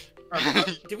kush.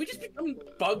 Did we just become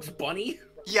Bugs Bunny?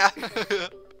 Yeah,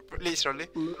 literally.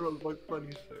 Literal Bugs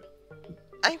Bunny shit.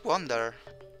 I wonder,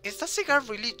 is that cigar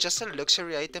really just a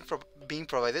luxury item from being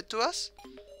provided to us?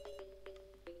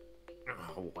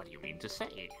 What do you mean to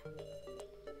say?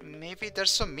 Maybe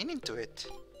there's some meaning to it.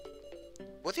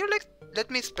 Would you let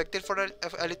me inspect it for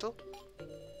a little?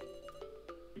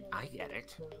 I get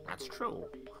it. That's true.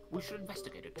 We should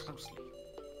investigate it closely.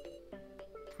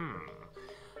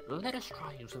 Let us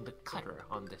try using the cutter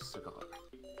on this cigar.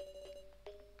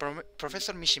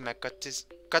 Professor Mishima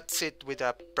cuts it with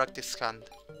a practiced hand.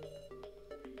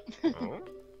 Oh?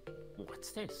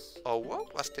 What's this? Oh,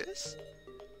 what's this?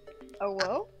 Oh,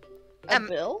 whoa? A Um,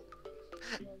 bill?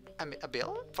 A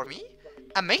bill for me?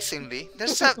 Amazingly,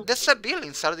 there's a bill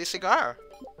inside the cigar.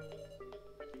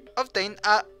 Obtain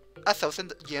a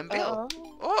 1,000 yen bill.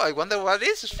 Oh, I wonder what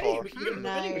this is Hey, for. we can get a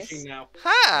vending Nice. machine now.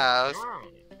 Huh.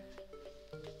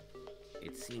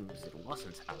 It seems it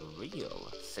wasn't a real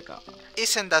cigar.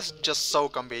 Isn't that just so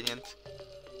convenient?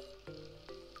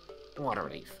 What a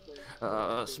relief.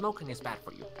 Smoking is bad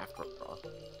for you, after all.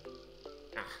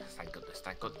 Thank goodness,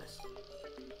 thank goodness.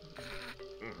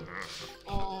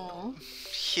 Oh.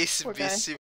 He's Poor guy.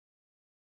 busy